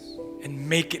 Yes. And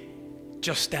make it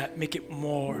just that, make it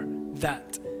more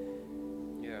that.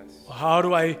 Yes. Well, how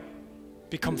do I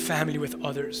become family with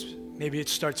others? Maybe it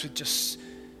starts with just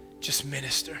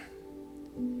minister.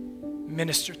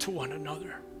 Minister to one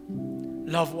another.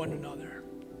 Love one another.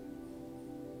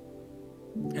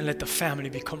 And let the family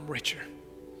become richer.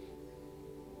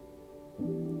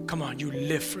 Come on, you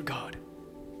live for God.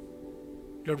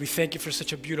 Lord, we thank you for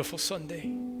such a beautiful Sunday.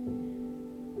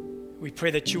 We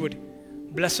pray that you would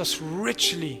bless us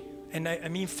richly, and I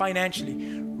mean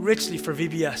financially, richly for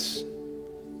VBS.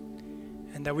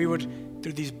 And that we would,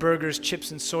 through these burgers,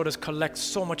 chips, and sodas, collect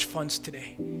so much funds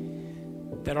today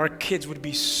that our kids would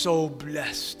be so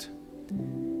blessed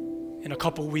in a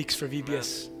couple weeks for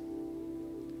VBS.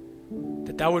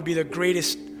 That would be the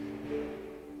greatest,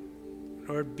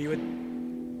 Lord,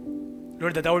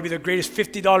 that would be the greatest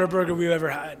 $50 burger we've ever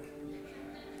had.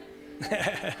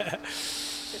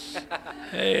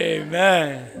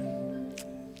 Amen.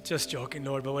 Just joking,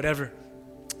 Lord, but whatever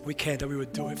we can, that we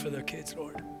would do it for the kids,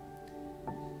 Lord.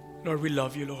 Lord, we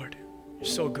love you, Lord. You're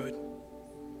so good.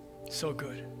 So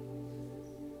good.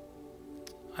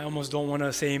 I almost don't want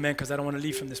to say amen because I don't want to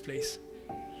leave from this place.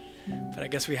 But I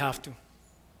guess we have to.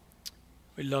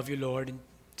 We love you, Lord, and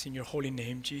it's in your holy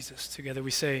name, Jesus. Together we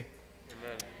say,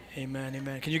 amen,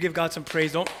 amen. Can you give God some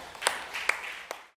praise? Don't